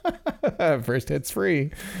 First hit's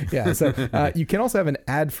free. Yeah. So you can also have an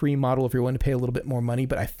ad-free model if you're willing to pay a little bit more money.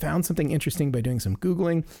 But I found something interesting by doing some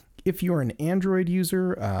Googling. If you're an Android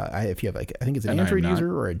user, if you have I think it's an Android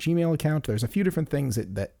user or a Gmail account, there's a few different things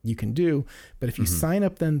that you can do. But if you sign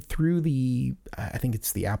up then through I think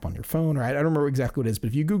it's the app on your phone, or I don't remember exactly what it is, but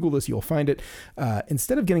if you Google this, you'll find it.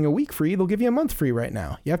 Instead of getting a week free, they'll give you a month free right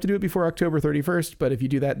now. You have to do it before October 31st, but if you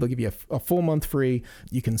do that, they'll give you a full month free.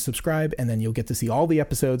 You can subscribe, and then you'll get to see all the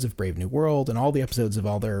episodes of Brave New World and all the episodes of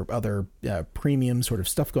all their other premium sort of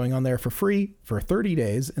stuff going on there for free for 30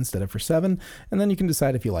 days instead of for 7. And then you can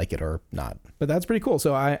decide if you like it or not. But that's pretty cool.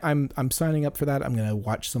 So I'm signing up for that. I'm going to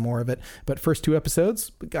watch some more of it. But first 2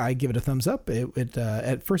 episodes, I give it a thumbs up.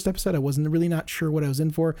 At first episode, I wasn't really not sure what I was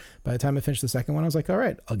in for. By the time I finished the second one, I was like, all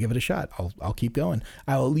right, I'll give it a shot. I'll keep going.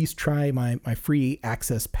 I'll at least try my free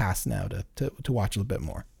access pass now to watch a little bit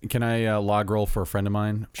more. Can I log roll for a friend of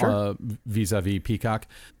mine? Sure. Vis-a-vis Peacock.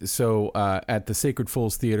 So at the Sacred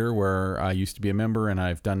Fools Theater, where I used to be a member and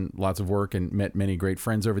I've done lots of work and met many great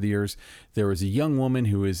friends over the years, there was a young woman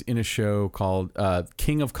who was in a show called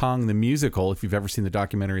King of Kong the Musical. If you've ever seen the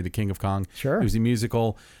documentary The King of Kong. Sure. It was a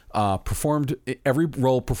musical. Performed every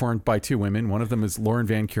role performed by 2 women. One of them is Lauren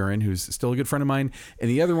Van Kuren, who's still a good friend of mine, and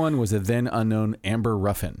the other one was a then unknown Amber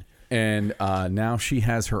Ruffin. And now she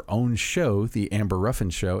has her own show, the Amber Ruffin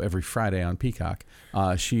Show, every Friday on Peacock.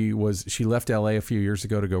 She left LA a few years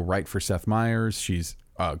ago to go write for Seth Meyers. She's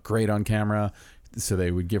great on camera. So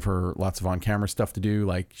they would give her lots of on-camera stuff to do.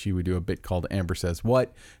 Like she would do a bit called Amber Says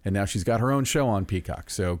What. And now she's got her own show on Peacock.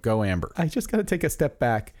 So go Amber. I just got to take a step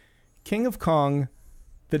back. King of Kong,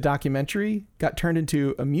 the documentary, got turned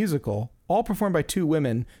into a musical, all performed by 2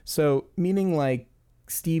 women. So meaning like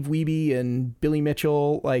Steve Wiebe and Billy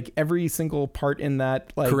Mitchell, like every single part in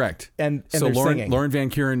that, like correct. And so they're singing. Lauren Van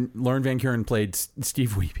Kuren played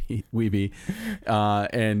Steve Wiebe,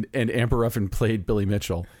 and Amber Ruffin played Billy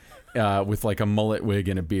Mitchell, with like a mullet wig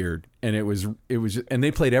and a beard, and it was and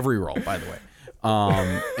they played every role, by the way,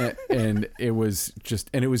 and it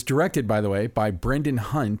was directed, by the way, by Brendan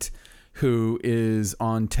Hunt, who is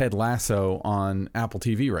on Ted Lasso on Apple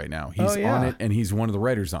TV right now. He's on it, and he's one of the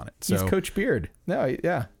writers on it. So, he's Coach Beard. No,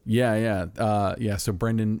 yeah. Yeah. So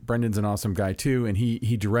Brendan's an awesome guy too, and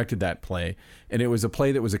he directed that play, and it was a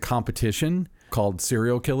play that was a competition called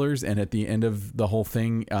Serial Killers, and at the end of the whole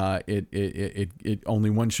thing, it only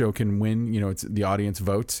one show can win. It's the audience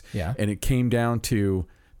votes. Yeah. And it came down to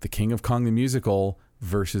The King of Kong the Musical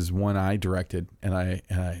versus one I directed, and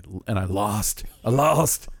I lost.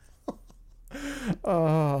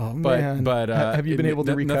 Oh man! But have you been able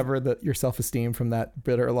to recover your self-esteem from that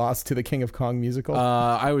bitter loss to the King of Kong musical?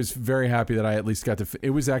 I was very happy that I at least got to. It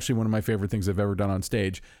was actually one of my favorite things I've ever done on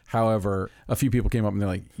stage. However, a few people came up and they're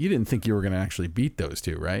like, "You didn't think you were going to actually beat those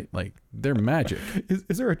 2, right? Like they're magic."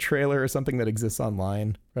 Is there a trailer or something that exists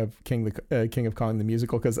online of King of Kong the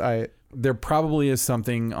musical? Because there probably is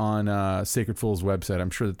something on Sacred Fool's website. I'm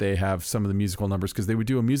sure that they have some of the musical numbers, because they would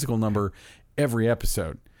do a musical number every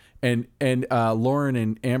episode. And Lauren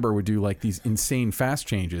and Amber would do like these insane fast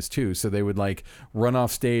changes too. So they would like run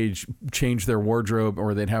off stage, change their wardrobe,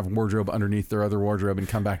 or they'd have wardrobe underneath their other wardrobe and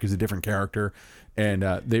come back as a different character. And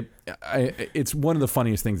it's one of the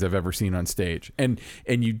funniest things I've ever seen on stage. And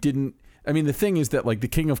you didn't. I mean, the thing is that like The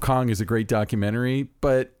King of Kong is a great documentary,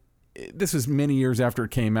 but this was many years after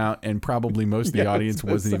it came out, and probably most of the audience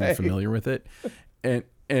wasn't even familiar with it. And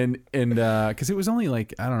because it was only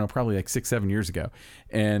like, I don't know, probably like 6-7 years ago.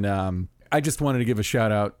 And I just wanted to give a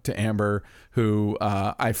shout out to Amber, who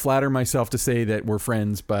I flatter myself to say that we're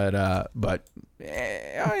friends, but I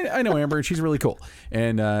know Amber, and she's really cool.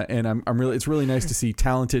 And I'm really, it's really nice to see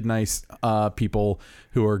talented, nice people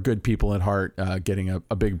who are good people at heart getting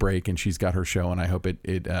a big break, and she's got her show, and I hope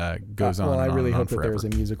it goes on. Well, I really hope forever. that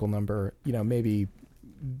there's a musical number, maybe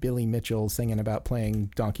Billy Mitchell singing about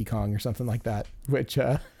playing Donkey Kong or something like that, which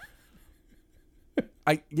that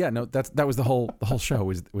was the whole show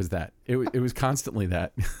was that it was constantly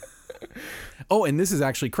that. Oh, and this is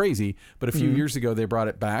actually crazy, but a few years ago they brought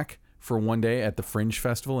it back for one day at the Fringe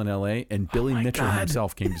Festival in LA, and Billy Mitchell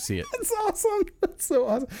himself came to see it. That's awesome. That's so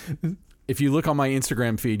awesome. If you look on my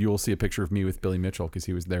Instagram feed, you will see a picture of me with Billy Mitchell because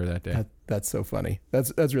he was there that day. That's so funny.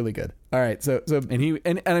 That's really good. All right, so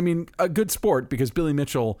and I mean, a good sport, because Billy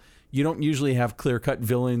Mitchell, you don't usually have clear-cut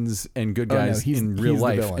villains and good guys in real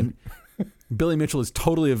life. And Billy Mitchell is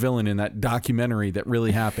totally a villain in that documentary that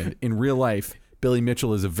really happened. In real life, Billy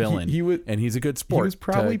Mitchell is a villain, and he's a good sport. He was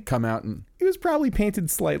probably come out and he was probably painted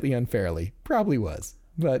slightly unfairly. Probably was,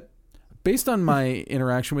 but based on my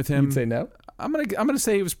interaction with him, you'd say no. I'm gonna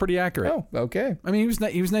say he was pretty accurate. Oh, okay. I mean, he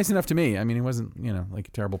was nice enough to me. I mean, he wasn't like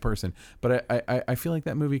a terrible person, but I feel like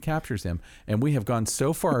that movie captures him. And we have gone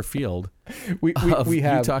so far afield. we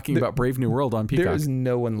have talking about Brave New World on Peacock. There is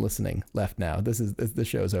no one listening left now. The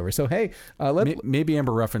show's over. So hey, maybe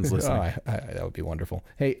Amber Ruffin's listening. That would be wonderful.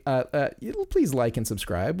 Hey, please like and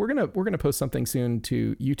subscribe. We're gonna post something soon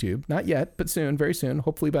to YouTube. Not yet, but soon, very soon.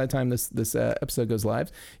 Hopefully by the time this episode goes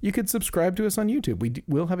live, you could subscribe to us on YouTube.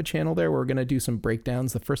 We'll have a channel there where we're gonna do some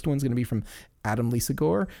breakdowns. The first one's going to be from Adam Lisa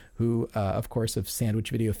Gore, who, of course, of Sandwich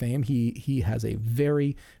Video fame. He has a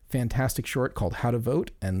very fantastic short called How to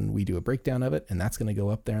Vote, and we do a breakdown of it, and that's going to go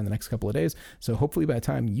up there in the next couple of days. So hopefully by the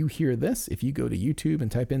time you hear this, if you go to YouTube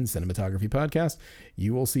and type in Cinematography Podcast,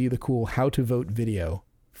 you will see the cool How to Vote video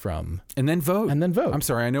from... And then vote. I'm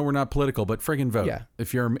sorry, I know we're not political, but friggin' vote. Yeah.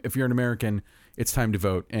 If you're an American, it's time to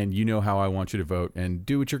vote, and you know how I want you to vote, and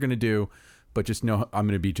do what you're going to do. But just know I'm going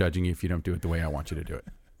to be judging you if you don't do it the way I want you to do it.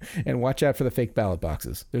 And watch out for the fake ballot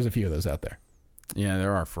boxes. There's a few of those out there. Yeah,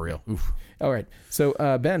 there are, for real. Oof. All right. So,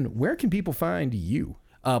 Ben, where can people find you?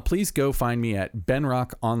 Please go find me at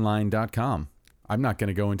benrockonline.com. I'm not going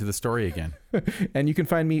to go into the story again. And you can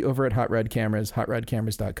find me over at Hot Red Cameras,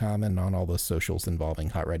 hotredcameras.com, and on all those socials involving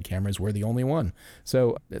Hot Red Cameras. We're the only one.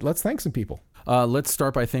 So let's thank some people. Let's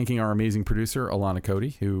start by thanking our amazing producer, Alana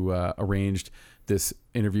Cody, who arranged this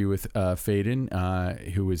interview with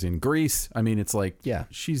Phedon, who was in Greece. I mean, it's like,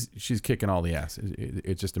 she's kicking all the ass.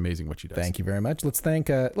 It's just amazing what she does. Thank you very much. Let's thank.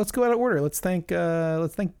 Let's go out of order. Let's thank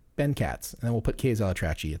Ben Katz, and then we'll put Kay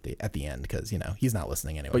Zalatrachi at the end because he's not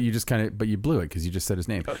listening anyway. But you blew it because you just said his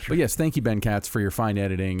name. Oh, sure. But yes, thank you, Ben Katz, for your fine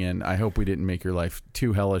editing, and I hope we didn't make your life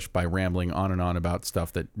too hellish by rambling on and on about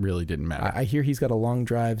stuff that really didn't matter. I hear he's got a long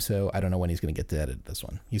drive, so I don't know when he's going to get to edit this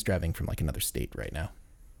one. He's driving from like another state right now.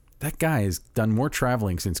 That guy has done more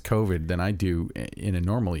traveling since COVID than I do in a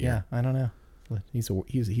normal year. Yeah, I don't know. He's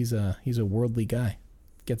a worldly guy.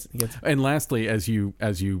 Gets. And lastly, as you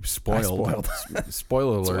spoiled.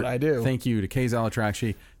 Spoiler alert. That's what I do. Thank you to Kay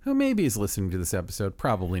Zalatrachi, who maybe is listening to this episode.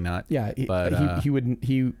 Probably not. Yeah, but he wouldn't.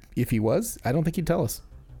 If he was, I don't think he'd tell us.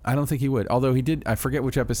 I don't think he would. Although he did, I forget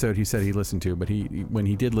which episode he said he listened to, but when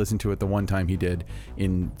he did listen to it the one time he did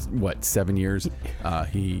in 7 years,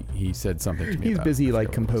 he said something to me. He's busy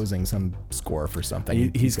composing some score for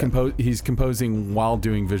something. He's composing while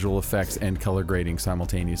doing visual effects and color grading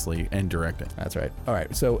simultaneously and directing. That's right. All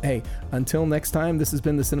right. So hey, until next time, this has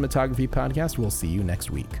been the Cinematography Podcast. We'll see you next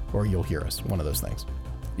week, or you'll hear us. One of those things.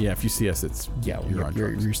 Yeah, if you see us, it's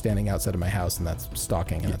you're standing outside of my house, and that's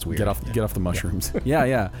stalking, and that's weird. Get off the mushrooms.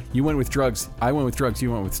 Yeah. You went with drugs. I went with drugs.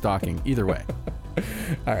 You went with stalking. Either way.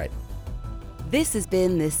 All right. This has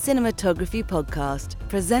been the Cinematography Podcast,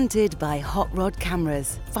 presented by Hot Rod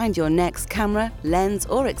Cameras. Find your next camera, lens,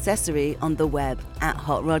 or accessory on the web at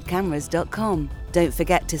hotrodcameras.com. Don't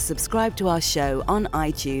forget to subscribe to our show on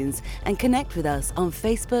iTunes and connect with us on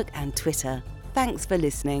Facebook and Twitter. Thanks for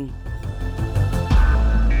listening.